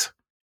 look, guys,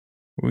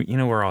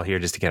 we're all here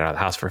just to get out of the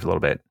house for a little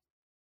bit.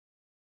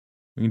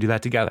 We can do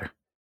that together.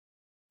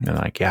 And they're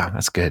like, yeah,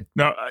 that's good.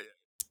 No,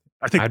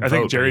 I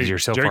think Jerry, you're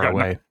so Jerry far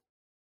away.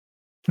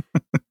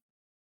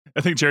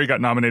 I think Jerry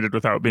got nominated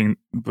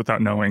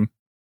without knowing.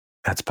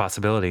 That's a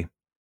possibility.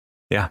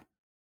 Yeah.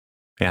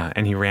 Yeah.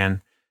 And he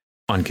ran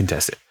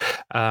uncontested.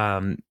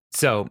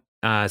 So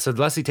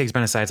Leslie takes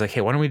Ben aside. It's like,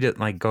 hey, why don't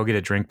we go get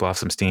a drink, blow off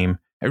some steam?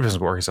 Everyone's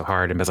working so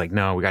hard. And Ben's like,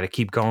 no, we got to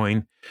keep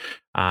going.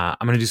 I'm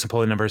going to do some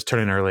polling numbers, turn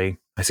in early.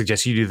 I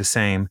suggest you do the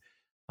same.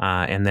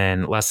 And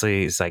then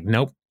Leslie is like,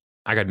 nope,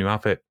 I got a new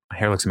outfit. My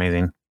hair looks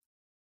amazing.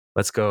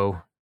 Let's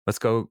go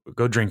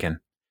drinking.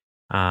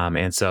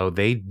 And so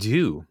they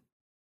do.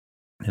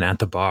 And at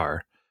the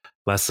bar,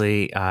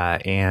 Leslie,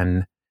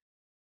 Ann,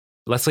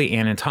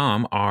 and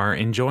Tom are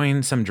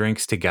enjoying some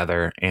drinks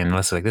together. And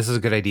Leslie's like, this is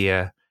a good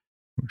idea.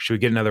 Should we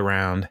get another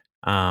round?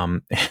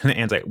 And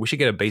Ann's like, we should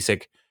get a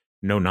basic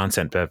no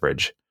nonsense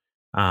beverage.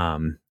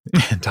 And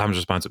Tom's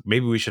response,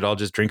 maybe we should all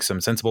just drink some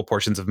sensible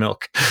portions of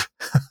milk.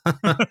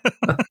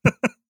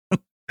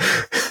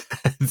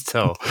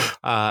 So,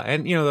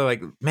 they're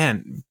like,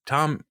 man,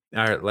 Tom,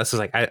 Leslie's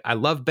like, I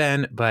love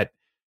Ben, but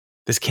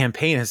this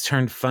campaign has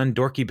turned fun,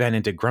 dorky Ben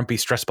into grumpy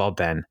stressball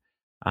Ben.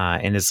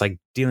 And it's like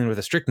dealing with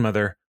a strict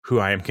mother who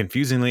I am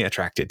confusingly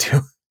attracted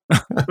to.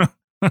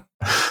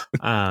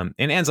 And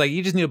Anne's like,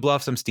 you just need to blow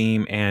off some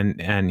steam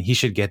and he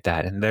should get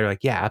that. And they're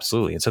like, yeah,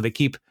 absolutely. And so they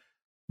keep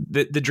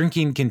the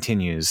drinking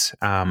continues.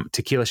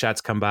 Tequila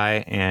shots come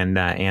by and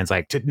Anne's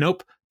like,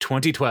 nope,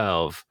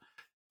 2012.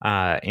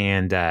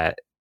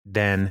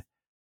 Then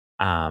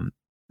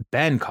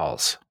Ben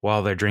calls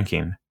while they're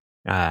drinking.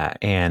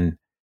 And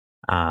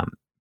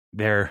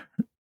they're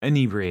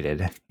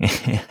inebriated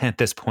at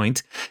this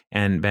point.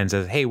 And Ben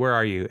says, hey, where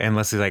are you? And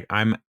Leslie's like,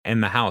 I'm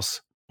in the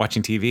house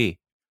watching TV.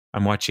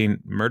 I'm watching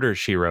Murder,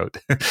 She Wrote.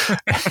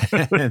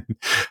 And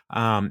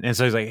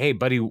so he's like, hey,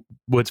 Buddy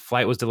Wood's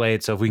flight was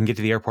delayed. So if we can get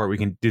to the airport, we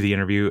can do the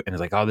interview. And it's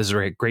like, oh, this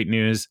is great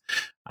news.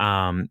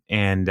 And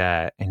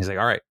he's like,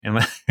 all right.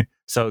 And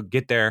so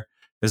get there.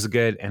 This is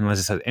good. And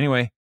Leslie says,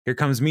 anyway, here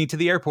comes me to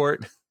the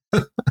airport.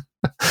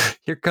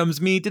 Here comes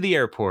me to the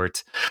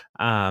airport.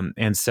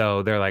 And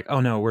so they're like,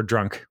 oh no, we're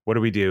drunk. What do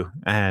we do?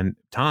 And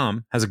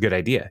Tom has a good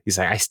idea. He's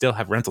like, I still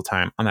have rental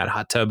time on that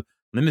hot tub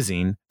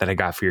limousine that I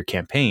got for your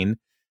campaign.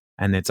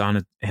 And it's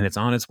on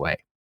its way.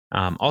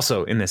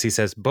 Also in this, he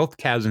says, both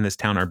cabs in this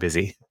town are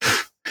busy.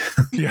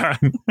 Yeah.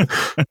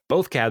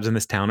 Both cabs in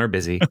this town are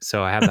busy.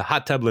 So I have the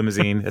hot tub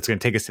limousine that's going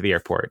to take us to the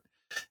airport.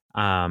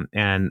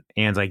 And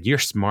Anne's like, you're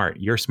smart.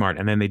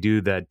 And then they do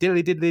the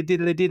diddly diddly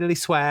diddly diddly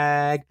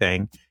swag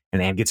thing.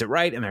 And Anne gets it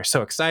right. And they're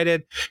so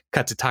excited.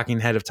 Cut to talking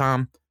head of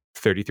Tom,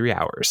 33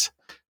 hours.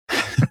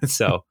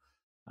 So,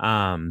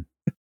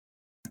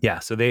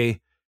 so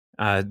they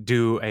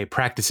do a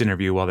practice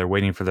interview while they're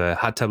waiting for the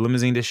hot tub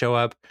limousine to show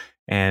up.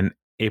 And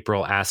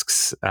April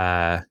asks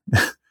the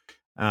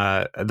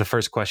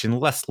first question,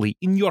 Leslie,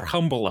 in your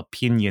humble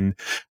opinion.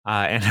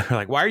 And they're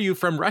like, why are you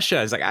from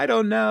Russia? It's like, I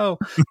don't know.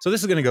 So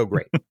this is going to go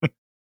great.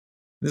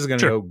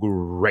 Go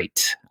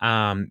great.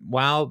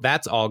 While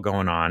that's all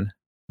going on,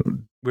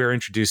 we're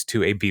introduced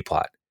to a B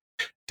plot.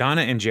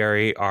 Donna and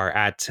Jerry are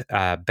at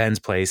Ben's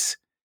place,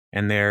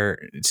 and they're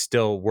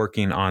still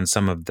working on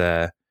some of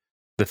the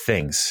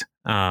things,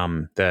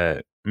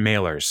 the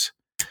mailers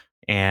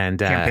and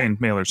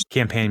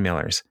campaign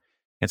mailers.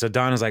 And so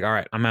Donna's like, all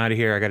right, I'm out of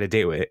here. I got a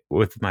date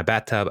with my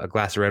bathtub, a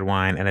glass of red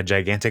wine, and a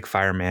gigantic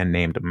fireman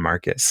named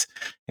Marcus.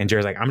 And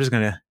Jerry's like, I'm just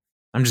gonna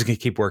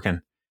keep working.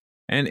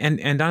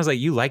 And Donna's like,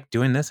 you like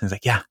doing this? And he's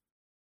like, yeah,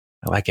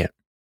 I like it.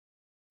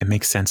 It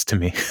makes sense to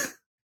me.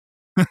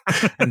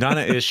 And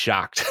Donna is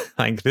shocked.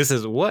 Like, this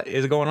is what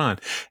is going on.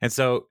 And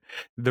so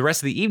the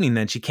rest of the evening,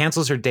 then she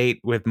cancels her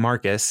date with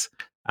Marcus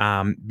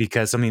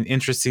because something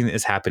interesting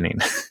is happening,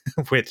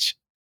 which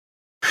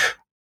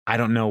I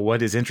don't know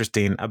what is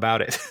interesting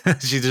about it.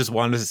 She just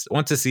wants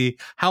to see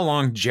how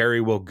long Jerry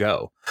will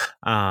go.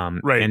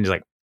 Right. And he's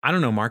like, I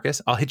don't know,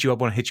 Marcus, I'll hit you up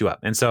when I hit you up.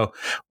 And so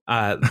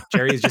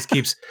Jerry just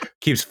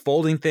keeps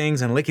folding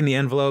things and licking the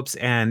envelopes.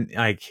 And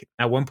like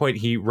at one point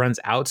he runs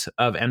out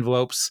of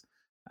envelopes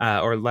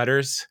or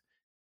letters,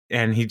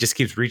 and he just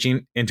keeps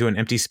reaching into an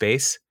empty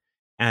space.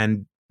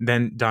 And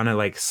then Donna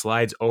like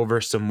slides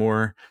over some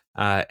more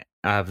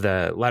of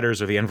the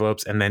letters or the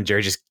envelopes, and then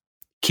Jerry just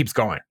keeps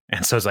going.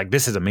 And so it's like,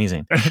 this is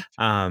amazing.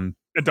 And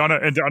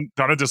Donna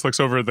just looks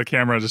over the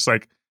camera, just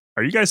like,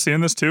 are you guys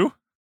seeing this too?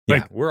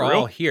 Like, yeah, we're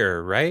all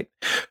here, right?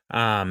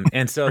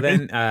 And so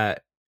then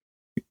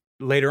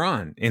later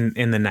on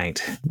in the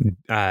night,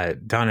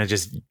 Donna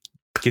just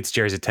gets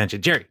Jerry's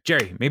attention.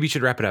 Jerry, maybe you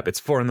should wrap it up. It's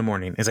 4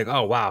 a.m. It's like,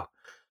 oh, wow.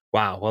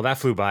 Well, that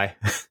flew by.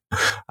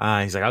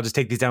 He's like, I'll just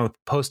take these down with the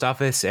post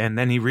office. And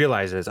then he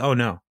realizes, oh,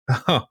 no,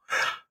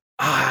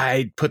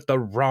 I put the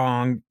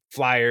wrong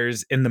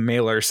flyers in the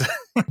mailers.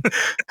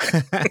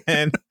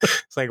 And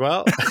it's like,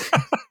 well,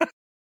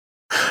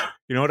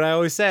 you know what I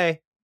always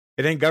say?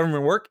 It ain't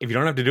government work if you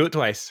don't have to do it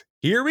twice.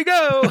 Here we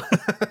go.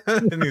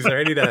 And he's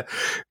ready to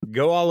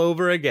go all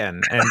over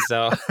again. And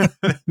so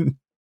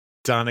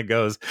Donna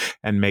goes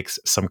and makes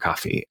some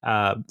coffee.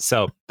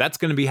 So that's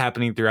going to be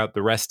happening throughout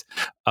the rest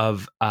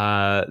of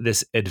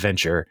this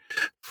adventure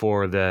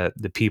for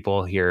the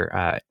people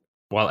here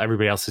while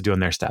everybody else is doing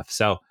their stuff.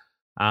 So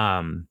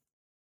and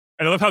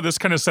I love how this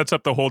kind of sets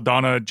up the whole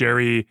Donna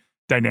Jerry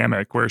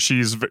dynamic, where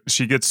she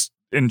gets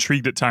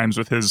intrigued at times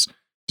with his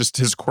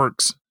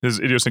quirks, his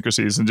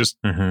idiosyncrasies, and just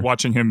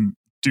watching him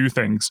do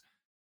things.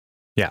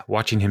 Yeah,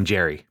 watching him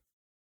Jerry.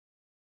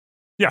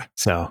 Yeah.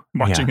 So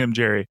watching him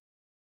Jerry.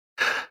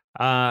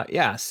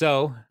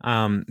 So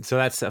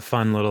that's a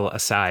fun little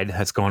aside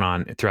that's going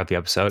on throughout the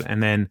episode.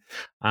 And then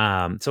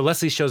so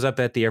Leslie shows up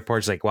at the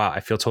airport. She's like, wow, I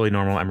feel totally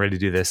normal. I'm ready to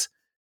do this.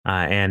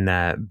 And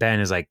Ben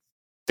is like,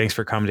 thanks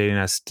for accommodating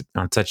us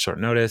on such short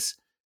notice.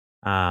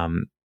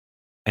 And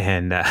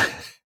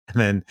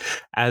then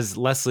as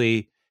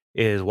Leslie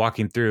is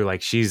walking through,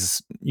 like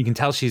you can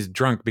tell she's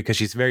drunk because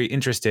she's very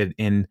interested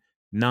in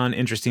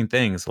non-interesting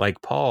things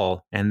like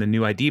Paul and the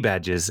new ID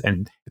badges.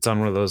 And it's on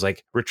one of those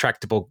like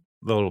retractable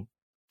little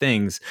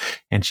things.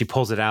 And she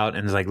pulls it out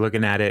and is like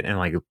looking at it and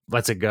like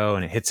lets it go,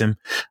 and it hits him.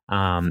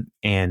 And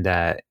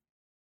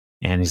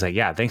And he's like,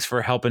 yeah, thanks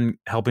for helping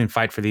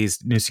fight for these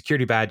new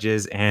security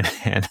badges. And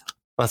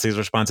Leslie's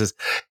response is,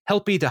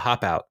 helpy to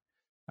hop out.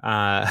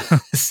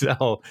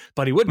 So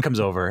Buddy Wood comes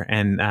over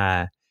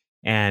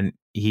and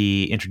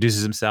he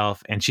introduces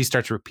himself, and she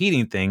starts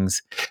repeating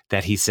things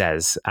that he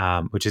says,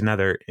 which is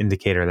another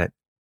indicator that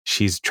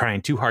she's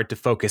trying too hard to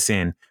focus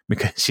in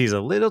because she's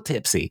a little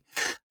tipsy.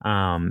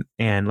 And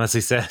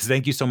Leslie says,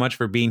 thank you so much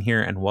for being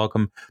here and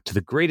welcome to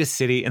the greatest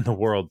city in the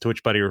world. To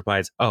which Buddy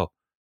replies, oh,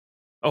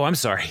 I'm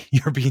sorry.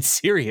 You're being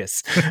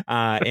serious.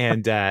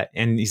 And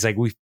he's like,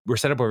 we're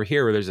set up over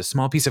here where there's a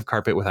small piece of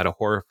carpet without a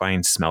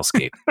horrifying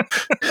smellscape.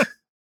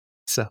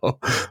 So,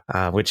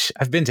 which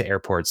I've been to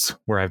airports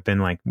where I've been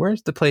like,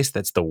 where's the place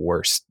that's the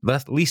worst,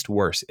 least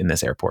worse in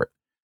this airport?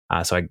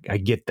 So I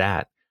get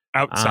that.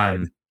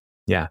 Outside.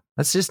 Yeah,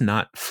 let's just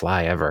not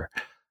fly ever.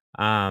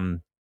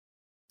 And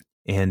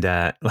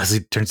Leslie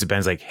turns to Ben,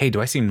 is like, hey,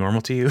 do I seem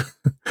normal to you?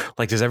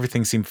 Like, does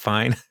everything seem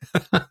fine?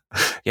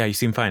 Yeah, you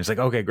seem fine. It's like,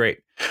 okay, great.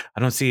 I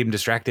don't see him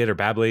distracted or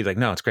babbly. Like,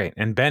 no, it's great.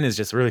 And Ben is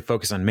just really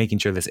focused on making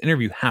sure this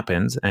interview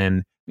happens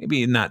and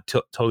maybe not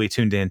totally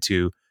tuned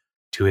into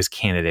his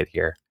candidate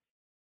here.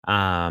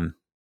 And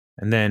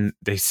then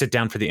they sit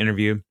down for the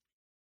interview,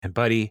 and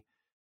Buddy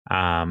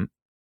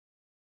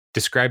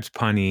describes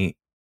Pawnee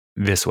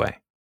this way.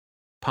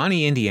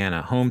 Pawnee,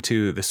 Indiana, home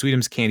to the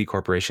Sweetums Candy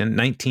Corporation,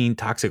 19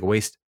 toxic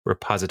waste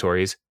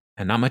repositories,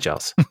 and not much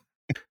else.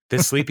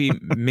 This sleepy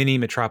mini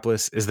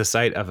metropolis is the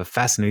site of a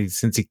fascinating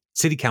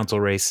city council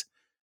race.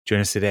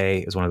 Join us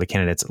today is one of the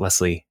candidates,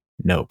 Leslie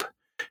Knope.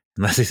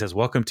 And Leslie says,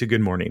 welcome to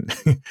Good Morning.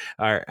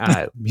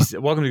 Welcome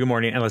to Good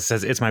Morning. And Leslie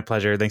says, it's my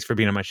pleasure. Thanks for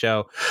being on my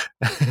show.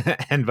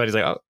 And Buddy's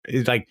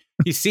like,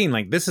 he's seen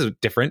like, this is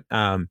different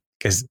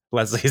because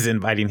Leslie is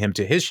inviting him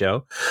to his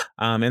show.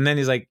 And then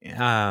he's like,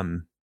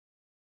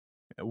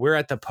 we're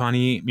at the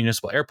Pawnee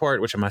Municipal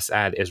Airport, which I must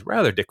add is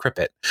rather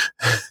decrepit.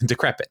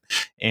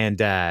 And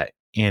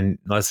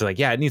Leslie's like,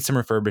 yeah, it needs some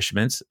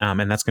refurbishments.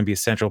 And that's going to be a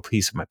central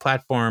piece of my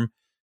platform.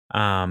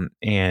 And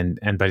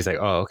Buddy's like,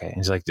 oh, okay. And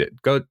he's like,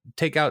 go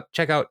check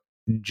out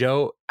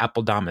Joe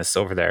Appledamus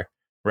over there.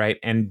 Right.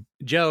 And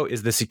Joe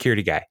is the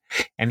security guy,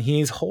 and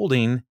he's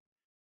holding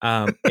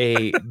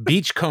a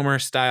beachcomber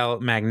style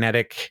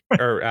magnetic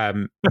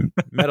or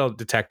metal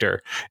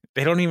detector.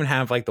 They don't even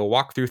have like the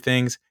walkthrough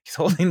things. He's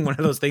holding one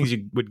of those things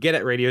you would get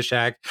at Radio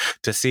Shack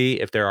to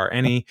see if there are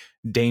any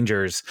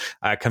dangers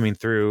coming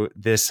through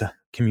this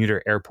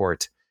commuter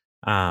airport.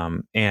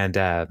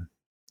 Leslie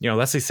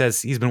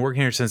says he's been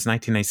working here since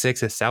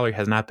 1996. His salary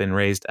has not been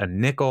raised a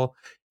nickel,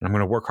 and I'm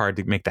going to work hard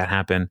to make that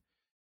happen.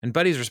 And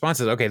Buddy's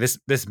response is, okay, this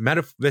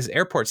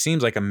airport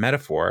seems like a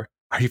metaphor.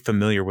 Are you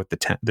familiar with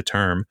the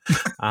term?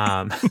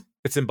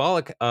 It's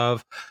symbolic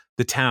of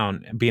the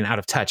town being out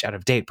of touch, out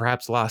of date,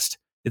 perhaps lost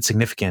its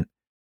significant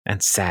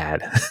and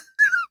sad.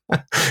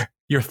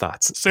 Your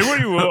thoughts? Say what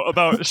you will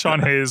about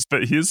Sean Hayes,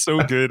 but he is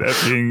so good at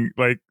being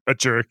like a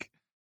jerk.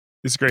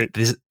 He's great.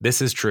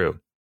 This is true.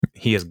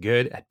 He is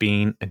good at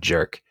being a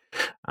jerk.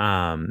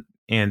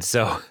 And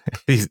so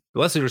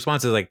Leslie's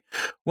response is like,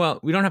 well,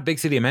 we don't have big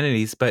city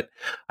amenities, but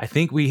I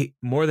think we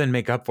more than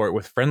make up for it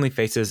with friendly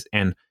faces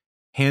and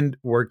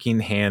hardworking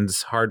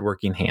hands.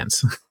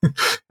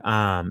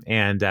 But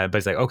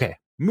it's like, okay,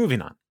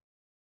 moving on.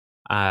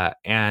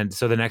 And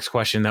so the next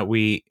question that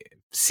we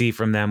see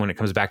from them when it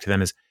comes back to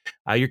them is,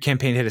 your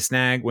campaign hit a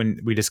snag when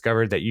we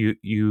discovered that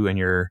you and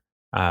your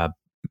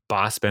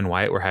boss, Ben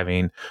Wyatt, were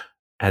having,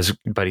 as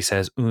Buddy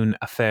says, une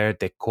affaire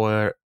de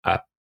coeur.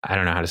 I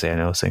don't know how to say any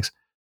of those things,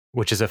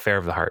 which is affair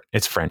of the heart.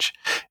 It's French.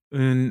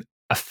 Une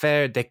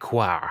affaire de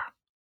coeur.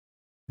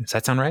 Does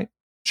that sound right?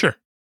 Sure.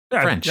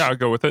 Yeah, French. Yeah, I'll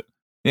go with it.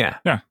 Yeah.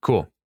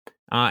 Cool.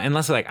 And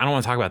Leslie's like, I don't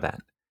want to talk about that.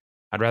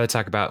 I'd rather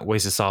talk about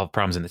ways to solve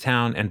problems in the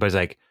town. And Buddy's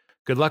like,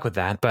 good luck with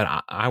that.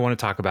 But I want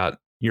to talk about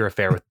your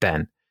affair with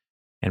Ben.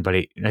 And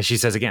Buddy, as she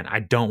says again,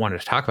 I don't want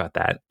to talk about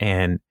that.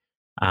 And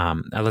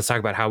let's talk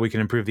about how we can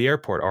improve the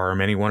airport or our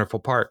many wonderful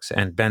parks.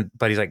 And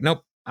Buddy's like,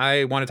 nope,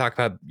 I want to talk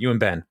about you and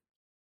Ben.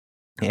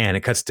 And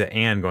it cuts to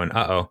Anne going,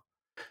 uh-oh,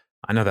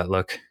 I know that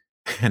look.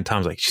 And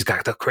Tom's like, she's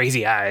got the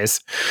crazy eyes.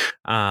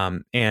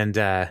 And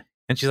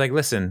she's like,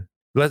 listen,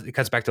 it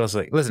cuts back to us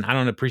like, listen, I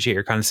don't appreciate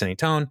your condescending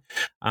tone.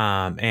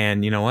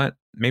 And you know what?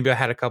 Maybe I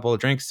had a couple of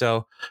drinks.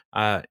 So,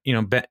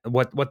 Ben,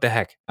 what the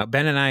heck?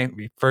 Ben and I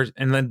first,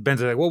 and then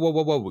Ben's like,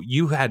 whoa.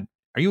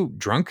 Are you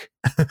drunk?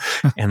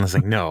 And I was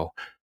like, no,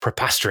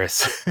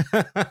 preposterous,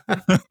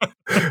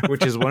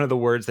 which is one of the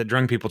words that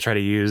drunk people try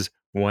to use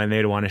when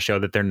they want to show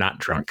that they're not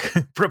drunk.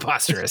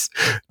 Preposterous.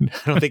 I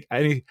don't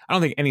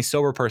think any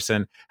sober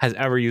person has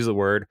ever used the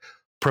word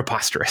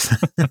preposterous.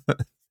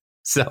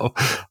 So,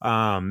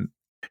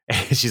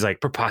 she's like,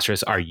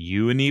 preposterous. Are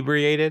you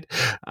inebriated?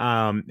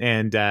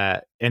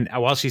 And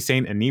while she's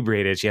saying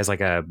inebriated, she has like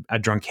a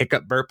drunk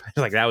hiccup burp.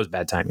 Like, that was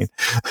bad timing.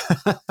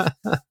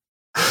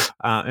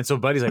 And so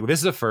Buddy's like, well, this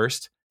is a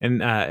first.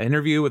 An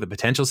interview with a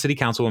potential city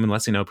councilwoman,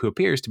 Leslie Knope, who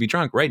appears to be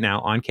drunk right now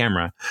on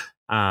camera.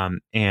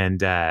 And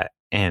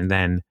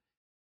then,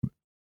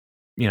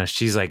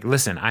 she's like,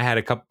 listen, I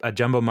had a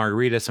jumbo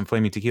margarita, some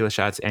flaming tequila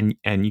shots, and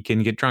you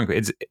can get drunk.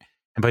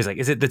 And Buddy's like,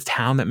 is it the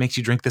town that makes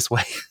you drink this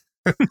way?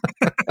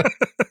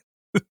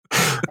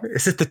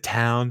 Is it the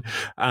town?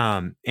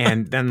 And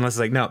then Leslie's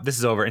like, no, this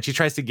is over. And she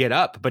tries to get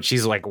up, but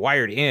she's like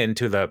wired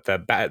into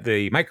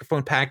the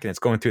microphone pack, and it's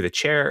going through the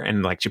chair.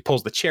 And like she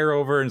pulls the chair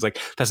over, and it's like,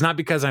 that's not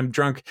because I'm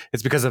drunk.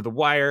 It's because of the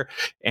wire.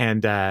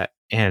 And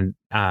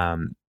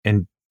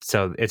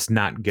so it's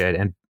not good.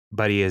 And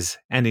Buddy is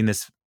ending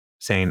this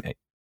saying,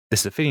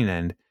 this is a fitting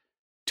end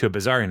to a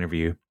bizarre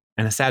interview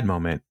and a sad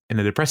moment in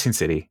a depressing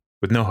city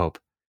with no hope,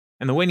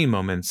 and the waning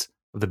moments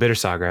of the bitter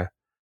saga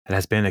that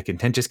has been a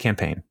contentious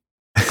campaign.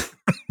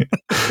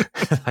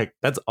 Like,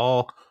 that's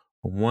all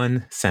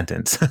one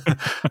sentence.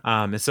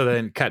 And so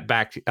then cut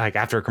back, like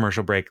after a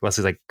commercial break,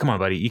 Leslie's like, come on,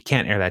 buddy, you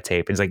can't air that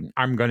tape. And he's like,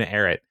 I'm going to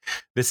air it.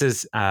 This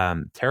is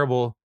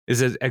terrible.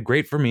 This is as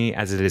great for me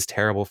as it is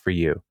terrible for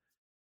you.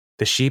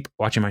 The sheep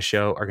watching my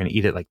show are going to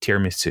eat it like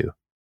tiramisu.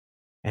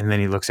 And then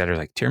he looks at her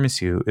like,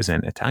 tiramisu is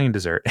an Italian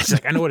dessert. And she's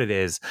like, I know what it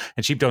is.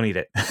 And sheep don't eat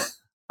it.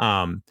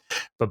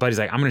 But Buddy's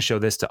like, I'm going to show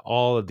this to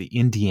all of the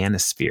Indiana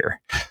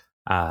sphere.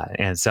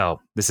 And so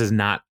this is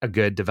not a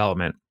good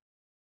development.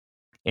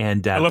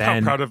 And I love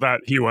how proud of that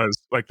he was.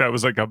 Like, that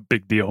was like a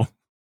big deal.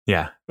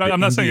 Yeah.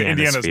 I'm not saying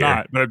Indiana's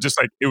not, but just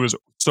like, it was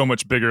so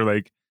much bigger.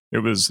 Like, it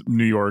was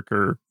New York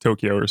or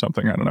Tokyo or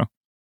something. I don't know.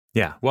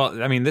 Yeah.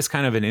 Well, I mean, this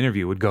kind of an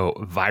interview would go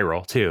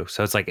viral too.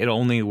 So it's like, it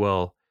only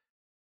will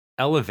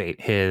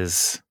elevate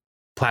his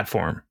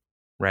platform,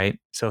 right?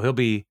 So he'll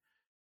be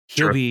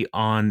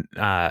on,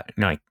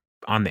 like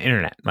on the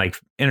internet, like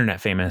internet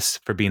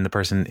famous for being the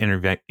person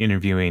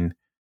interviewing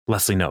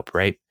Leslie Knope,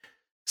 right?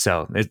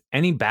 So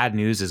any bad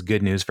news is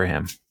good news for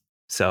him.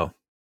 So,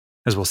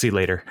 as we'll see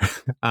later.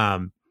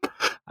 And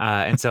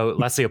so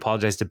Leslie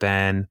apologized to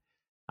Ben,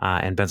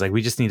 and Ben's like,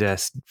 we just need to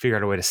figure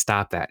out a way to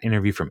stop that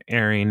interview from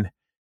airing.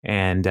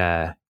 And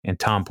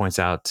Tom points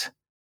out,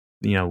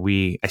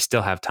 I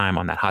still have time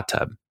on that hot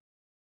tub.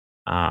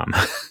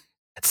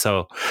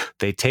 So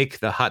they take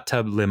the hot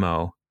tub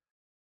limo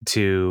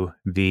to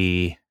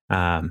to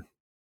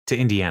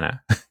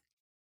Indiana.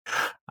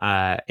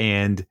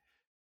 And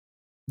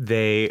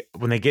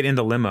when they get in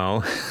the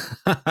limo,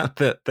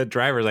 the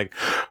driver's like,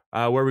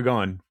 where are we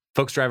going?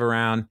 Folks drive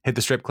around, hit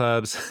the strip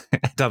clubs.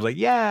 And Tom's like,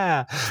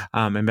 yeah.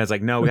 And Ben's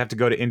like, no, we have to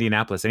go to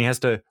Indianapolis. And he has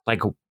to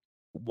like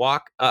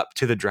walk up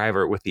to the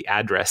driver with the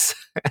address.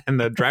 And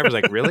the driver's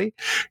like, really?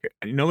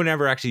 No one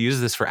ever actually uses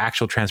this for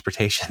actual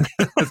transportation.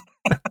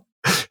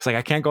 It's like,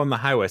 I can't go on the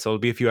highway, so it'll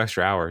be a few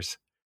extra hours.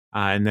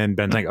 And then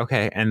Ben's like,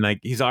 okay. And like,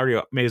 he's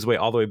already made his way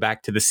all the way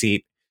back to the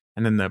seat.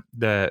 And then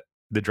the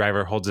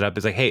driver holds it up.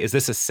 It's like, hey, is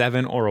this a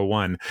 7 or a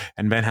 1?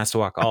 And Ben has to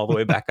walk all the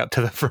way back up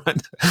to the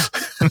front.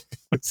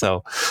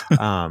 So,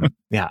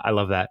 yeah, I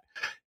love that.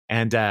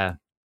 And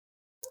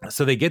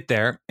so they get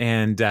there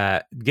and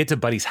get to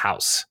Buddy's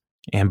house.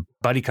 And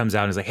Buddy comes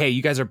out and is like, hey,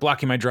 you guys are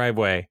blocking my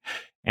driveway.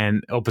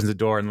 And opens the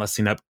door, and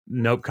Leslie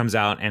Knope comes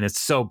out, and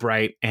it's so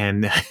bright,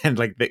 and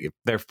like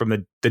they're from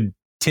the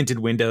tinted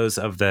windows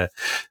of the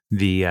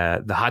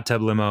hot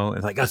tub limo.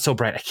 It's like, oh, it's so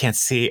bright, I can't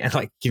see, and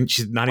like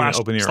she's not even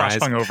opening her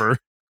eyes. Over.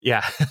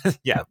 Yeah,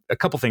 yeah, a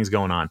couple things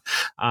going on.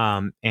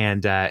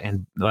 And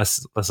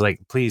Les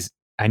like, please,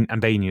 I'm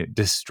begging you,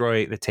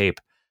 destroy the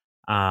tape.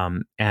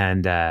 And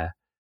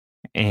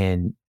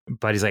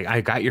Buddy's like,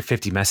 I got your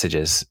 50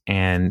 messages,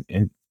 and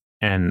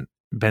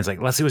Ben's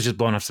like, Leslie was just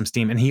blowing off some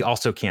steam, and he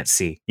also can't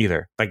see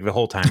either, like the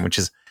whole time, which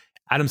is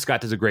Adam Scott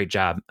does a great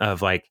job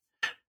of like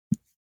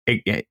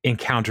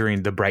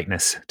encountering the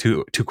brightness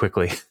too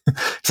quickly.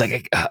 It's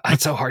like,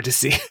 it's so hard to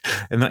see.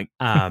 And like,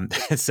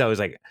 so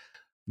it's like,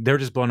 they're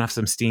just blowing off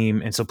some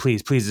steam. And so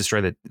please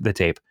destroy the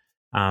tape.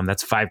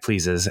 That's 5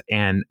 pleases.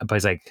 But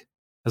he's like,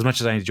 as much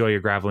as I enjoy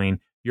your graveling,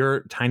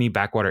 your tiny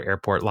backwater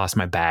airport lost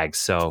my bags.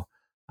 So,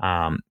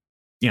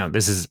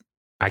 this is,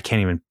 I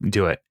can't even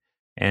do it.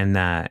 And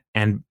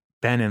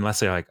Ben and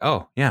Leslie are like,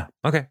 oh yeah,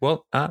 okay,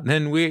 well,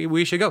 then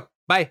we should go.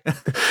 Bye.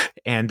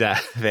 And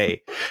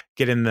they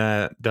get in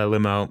the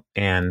limo,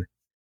 and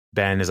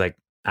Ben is like,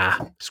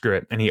 screw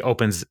it. And he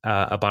opens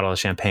a bottle of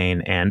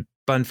champagne, and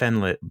Fun Ben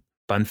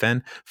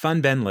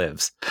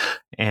lives.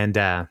 And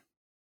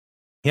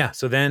yeah,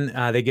 so then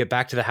they get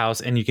back to the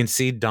house, and you can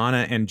see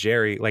Donna and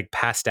Jerry like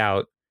passed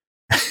out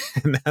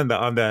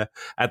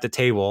at the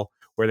table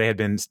where they had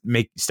been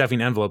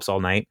stuffing envelopes all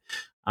night.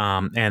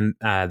 And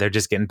they're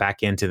just getting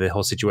back into the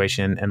whole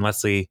situation. And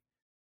Leslie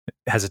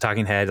has a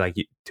talking head, like,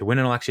 to win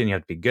an election, you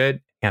have to be good,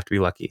 you have to be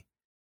lucky.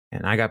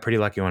 And I got pretty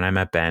lucky when I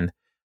met Ben.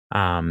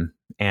 And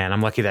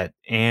I'm lucky that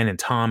Ann and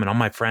Tom and all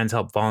my friends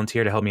helped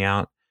volunteer to help me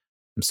out.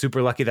 I'm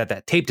super lucky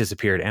that tape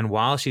disappeared. And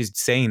while she's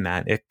saying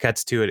that, it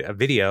cuts to a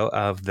video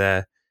of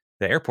the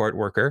airport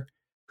worker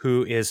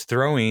who is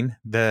throwing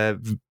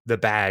the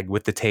bag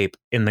with the tape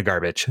in the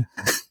garbage.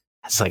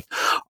 It's like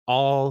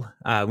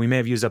we may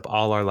have used up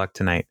all our luck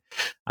tonight.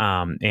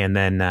 And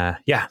then,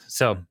 yeah,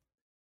 so,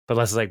 but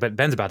Leslie's like, but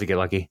Ben's about to get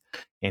lucky,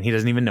 and he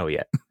doesn't even know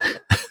yet.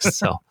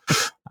 So,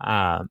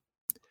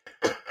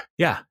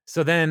 yeah.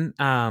 So then,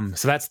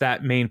 so that's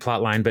that main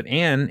plot line. But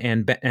Anne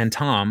and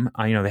Tom,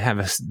 they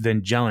have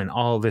been gelling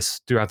all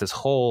this throughout this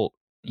whole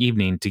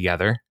evening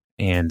together.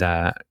 And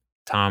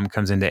Tom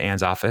comes into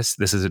Anne's office.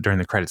 This is during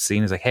the credits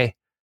scene. He's like, hey,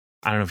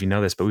 I don't know if you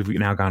know this, but we've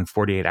now gone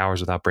 48 hours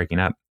without breaking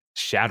up,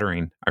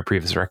 shattering our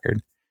previous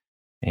record.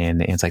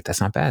 And Anne's like,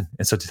 that's not bad.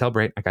 And so to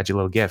celebrate, I got you a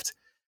little gift.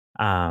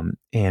 And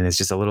it's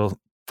just a little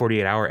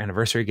 48-hour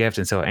anniversary gift.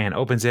 And so Anne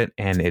opens it,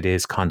 and it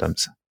is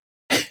condoms.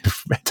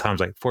 Tom's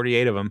like,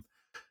 48 of them,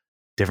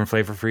 different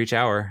flavor for each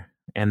hour.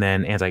 And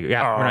then Anne's like,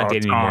 yeah, we're not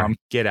dating anymore.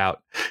 Get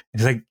out.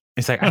 It's like,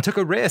 I took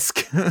a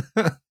risk.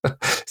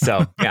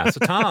 So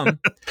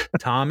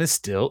Tom is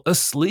still a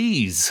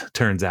sleaze,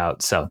 turns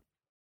out. So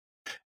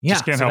yeah,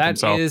 Just can't so help that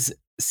himself. is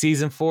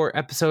season 4,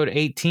 episode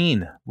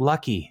 18,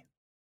 Lucky.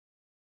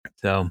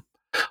 So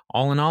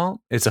all in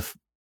all, it's a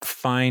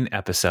fine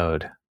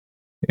episode.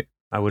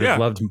 I would have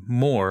loved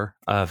more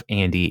of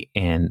Andy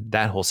and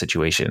that whole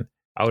situation.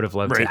 I would have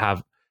loved to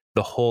have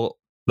the whole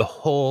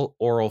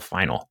oral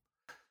final.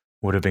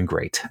 Would have been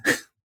great.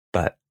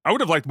 But I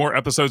would have liked more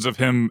episodes of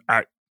him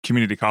at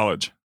community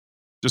college,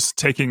 just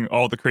taking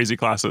all the crazy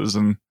classes.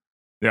 And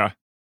yeah,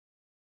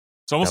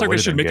 it's almost like they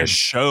should make a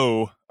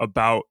show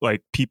about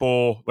like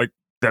people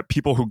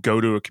who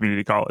go to a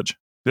community college.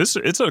 It's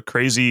a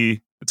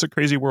crazy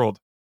world.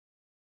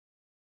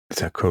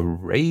 It's a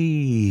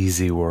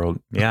crazy world.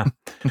 Yeah.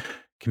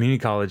 Community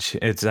college.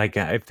 It's like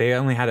if they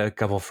only had a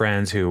couple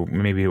friends who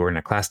maybe were in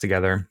a class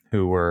together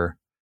who were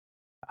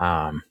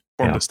formed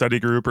a study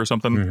group or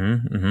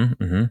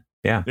something.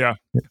 Yeah.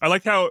 I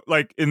like how,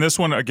 like, in this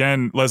one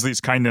again,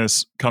 Leslie's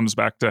kindness comes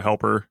back to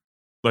help her.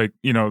 Like,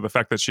 you know, the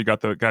fact that she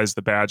got the guys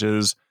the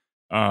badges,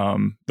 or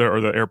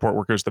the airport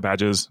workers the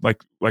badges,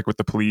 like with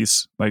the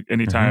police. Like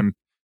anytime,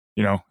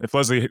 you know, if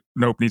Leslie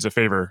Knope needs a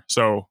favor,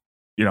 so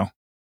you know,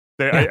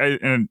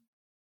 and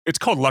it's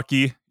called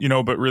Lucky, you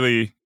know, but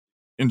really,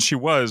 and she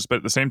was, but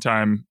at the same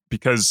time,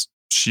 because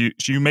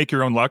you make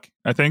your own luck,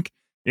 I think,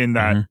 in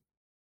that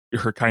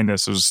her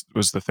kindness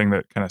was the thing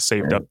that kind of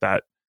saved up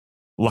that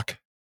luck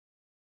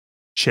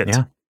shit,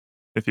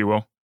 if you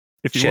will.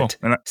 CHIT.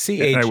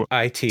 CHIT.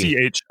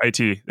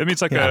 That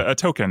means like a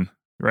token,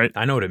 right?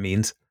 I know what it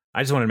means.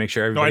 I just wanted to make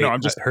sure everybody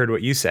heard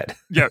what you said.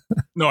 Yeah.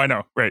 No, I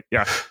know. Right.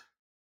 Yeah.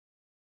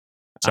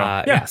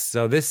 So,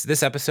 So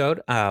this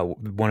episode,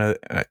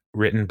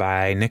 written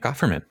by Nick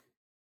Offerman.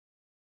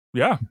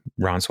 Yeah.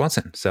 Ron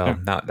Swanson. So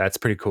that's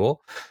pretty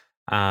cool.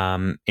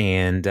 Leslie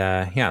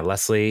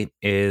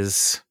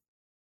is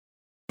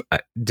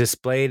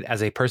displayed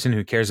as a person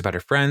who cares about her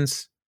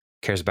friends,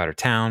 cares about her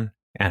town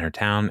and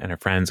her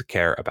friends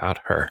care about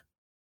her.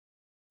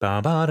 Da,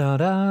 ba, da,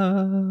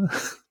 da.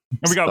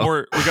 And we got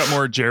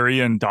more Jerry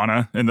and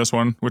Donna in this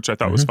one, which I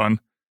thought was fun.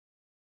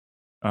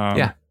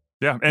 And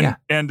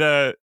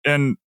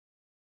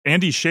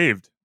Andy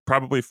shaved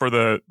probably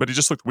but he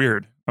just looked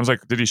weird. I was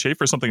like, did he shave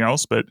for something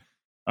else? But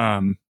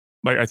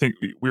like I think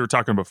we were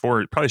talking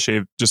before, he probably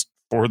shaved just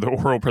for the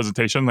oral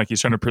presentation. Like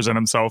he's trying to present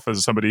himself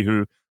as somebody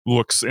who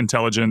looks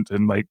intelligent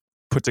and like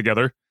put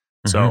together.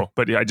 So,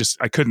 but yeah,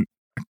 I couldn't.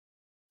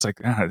 It's like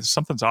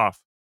something's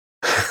off.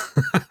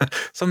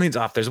 Something's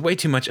off. There's way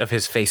too much of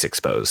his face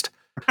exposed.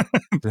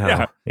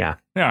 Yeah.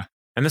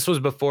 And this was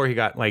before he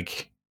got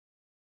like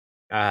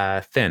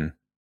thin,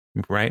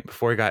 right?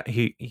 Before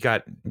he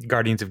got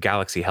Guardians of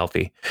Galaxy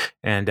healthy,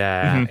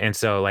 and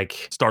so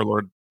like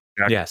Star-Lord.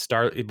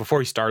 Before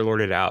he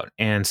Star-Lorded out,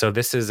 and so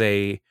this is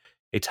a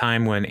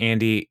time when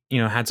Andy, you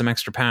know, had some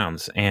extra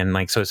pounds, and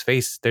like so his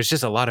face, there's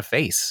just a lot of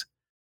face,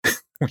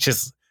 which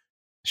is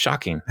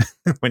shocking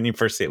when you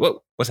first see it.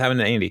 What's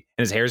happening to Andy?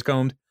 And his hair's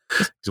combed.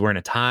 He's wearing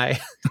a tie.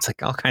 It's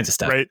like all kinds of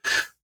stuff. Right.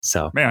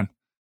 So man,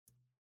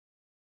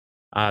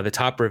 the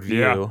top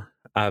review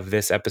of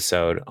this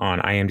episode on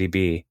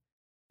IMDb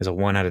is a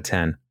 1 out of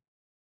 10.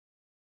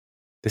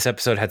 This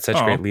episode had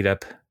such great lead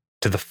up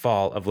to the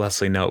fall of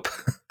Leslie Knope,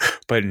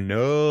 but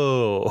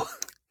no,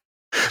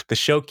 the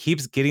show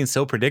keeps getting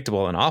so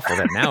predictable and awful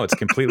that now it's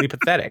completely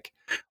pathetic.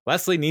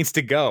 Leslie needs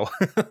to go.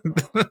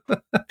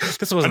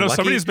 This was. I know Lucky.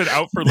 Somebody's been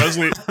out for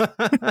Leslie.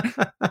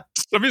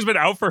 Somebody's been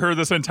out for her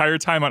this entire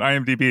time on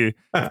IMDb.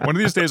 One of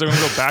these days, I'm going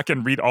to go back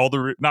and read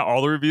not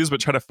all the reviews, but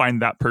try to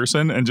find that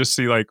person and just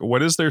see like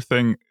what is their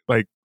thing.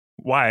 Like,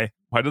 why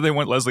do they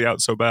want Leslie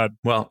out so bad?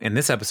 Well, in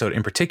this episode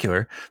in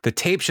particular, the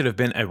tape should have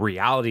been a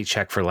reality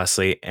check for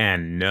Leslie,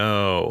 and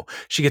no,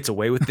 she gets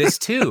away with this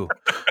too.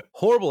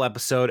 Horrible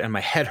episode, and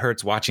my head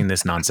hurts watching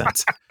this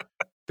nonsense.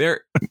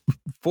 There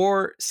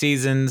 4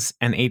 seasons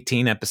and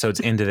 18 episodes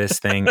into this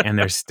thing, and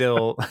there's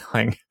still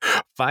like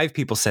 5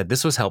 people said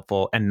this was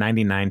helpful, and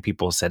 99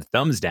 people said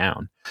thumbs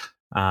down.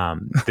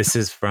 This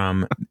is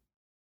from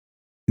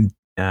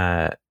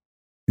Danny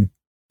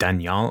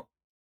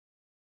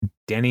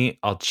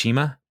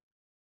Alchima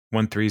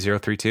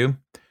 13032.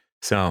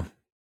 So,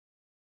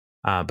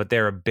 but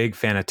they're a big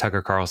fan of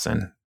Tucker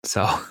Carlson.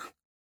 So,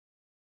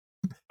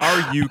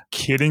 are you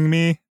kidding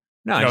me?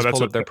 No, I just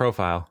pulled up their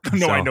profile.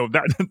 No, so. I know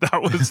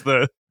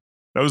that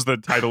was the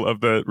title of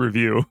the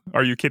review.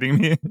 Are you kidding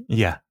me?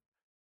 Yeah.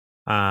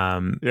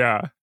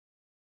 Yeah.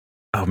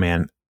 Oh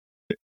man,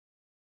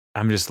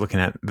 I'm just looking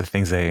at the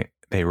things they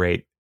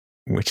rate,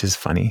 which is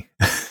funny.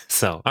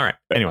 So, all right.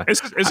 Anyway,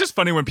 it's just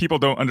funny when people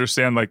don't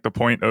understand like the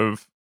point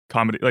of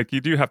comedy. Like you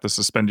do have to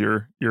suspend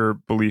your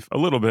belief a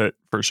little bit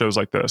for shows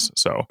like this.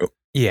 So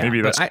yeah, maybe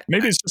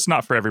it's just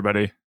not for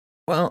everybody.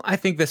 Well, I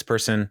think this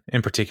person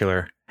in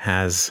particular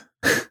has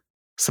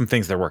some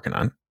things they're working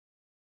on.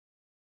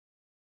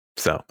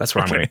 So that's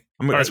where Okay.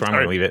 I'm going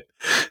to leave it.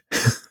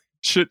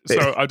 So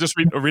I'll just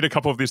read a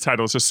couple of these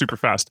titles just super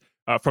fast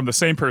from the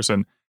same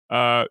person.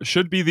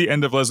 Should be the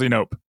end of Leslie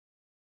Knope.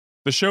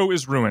 The show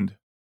is ruined.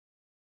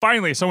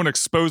 Finally, someone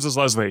exposes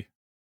Leslie.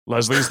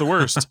 Leslie is the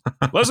worst.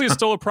 Leslie is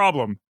still a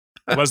problem.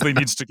 Leslie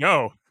needs to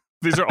go.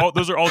 Those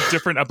are all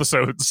different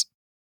episodes.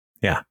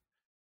 Yeah.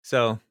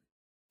 So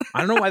I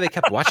don't know why they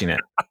kept watching it.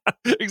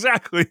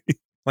 Exactly.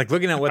 Like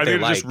looking at what they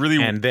like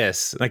and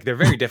this, like they're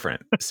very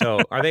different.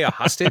 So are they a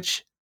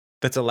hostage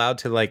that's allowed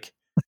to like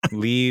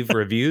leave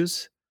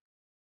reviews?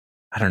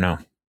 I don't know.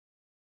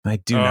 I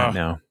do not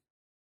know.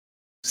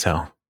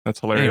 So that's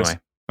hilarious.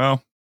 Anyway,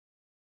 well,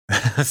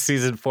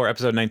 season 4,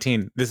 episode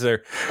 19. This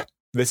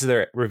is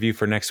their review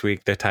for next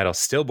week. The title: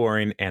 Still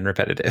Boring and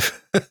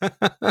Repetitive.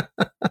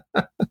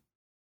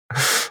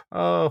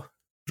 Oh,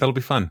 that'll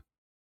be fun.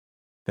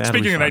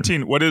 Speaking of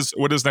 19, what is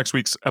next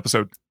week's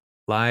episode?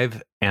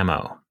 Live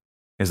Ammo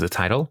is the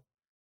title,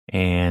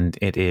 and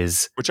it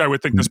is, which I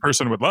would think this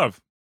person would love.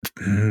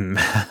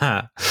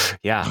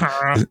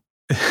 Yeah.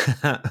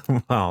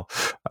 Well,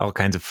 all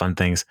kinds of fun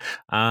things.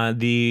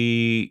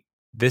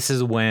 This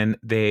is when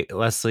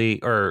Leslie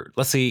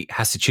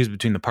has to choose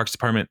between the Parks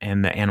Department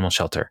and the animal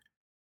shelter,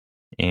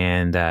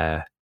 and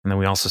then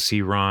we also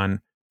see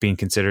Ron being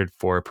considered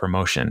for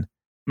promotion.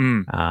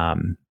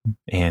 And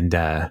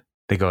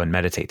they go and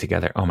meditate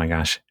together. Oh my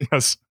gosh!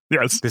 Yes.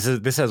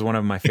 This has one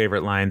of my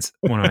favorite lines.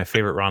 One of my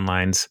favorite Ron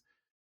lines.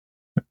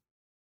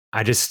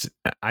 I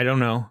don't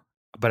know.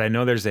 But I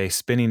know there's a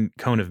spinning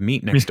cone of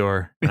meat next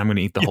door, and I'm going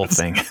to eat the whole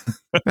thing.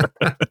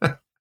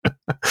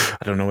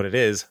 I don't know what it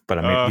is, but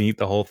I'm going to eat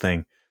the whole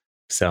thing.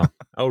 So,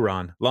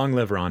 Ron. Long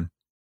live Ron.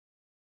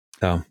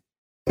 So,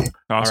 awesome.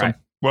 All right.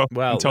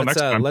 Well, until next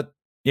time.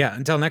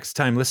 Until next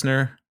time,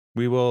 listener,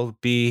 we will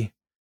be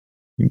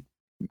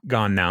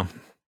gone now.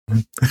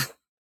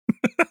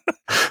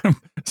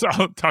 So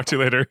I'll talk to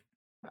you later.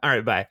 All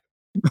right, bye.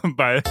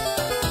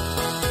 Bye.